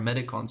the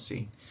paramedic on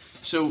scene.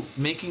 So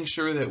making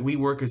sure that we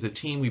work as a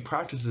team, we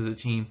practice as a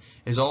team,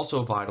 is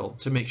also vital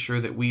to make sure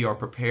that we are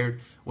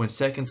prepared. When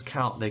seconds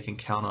count, they can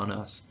count on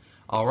us.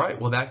 All right,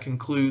 well, that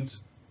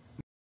concludes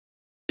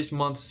this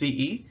month's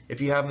CE.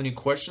 If you have any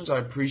questions, I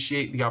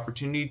appreciate the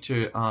opportunity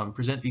to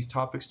present these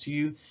topics to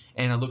you,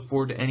 and I look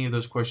forward to any of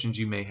those questions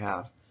you may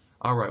have.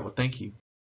 All right, well, thank you.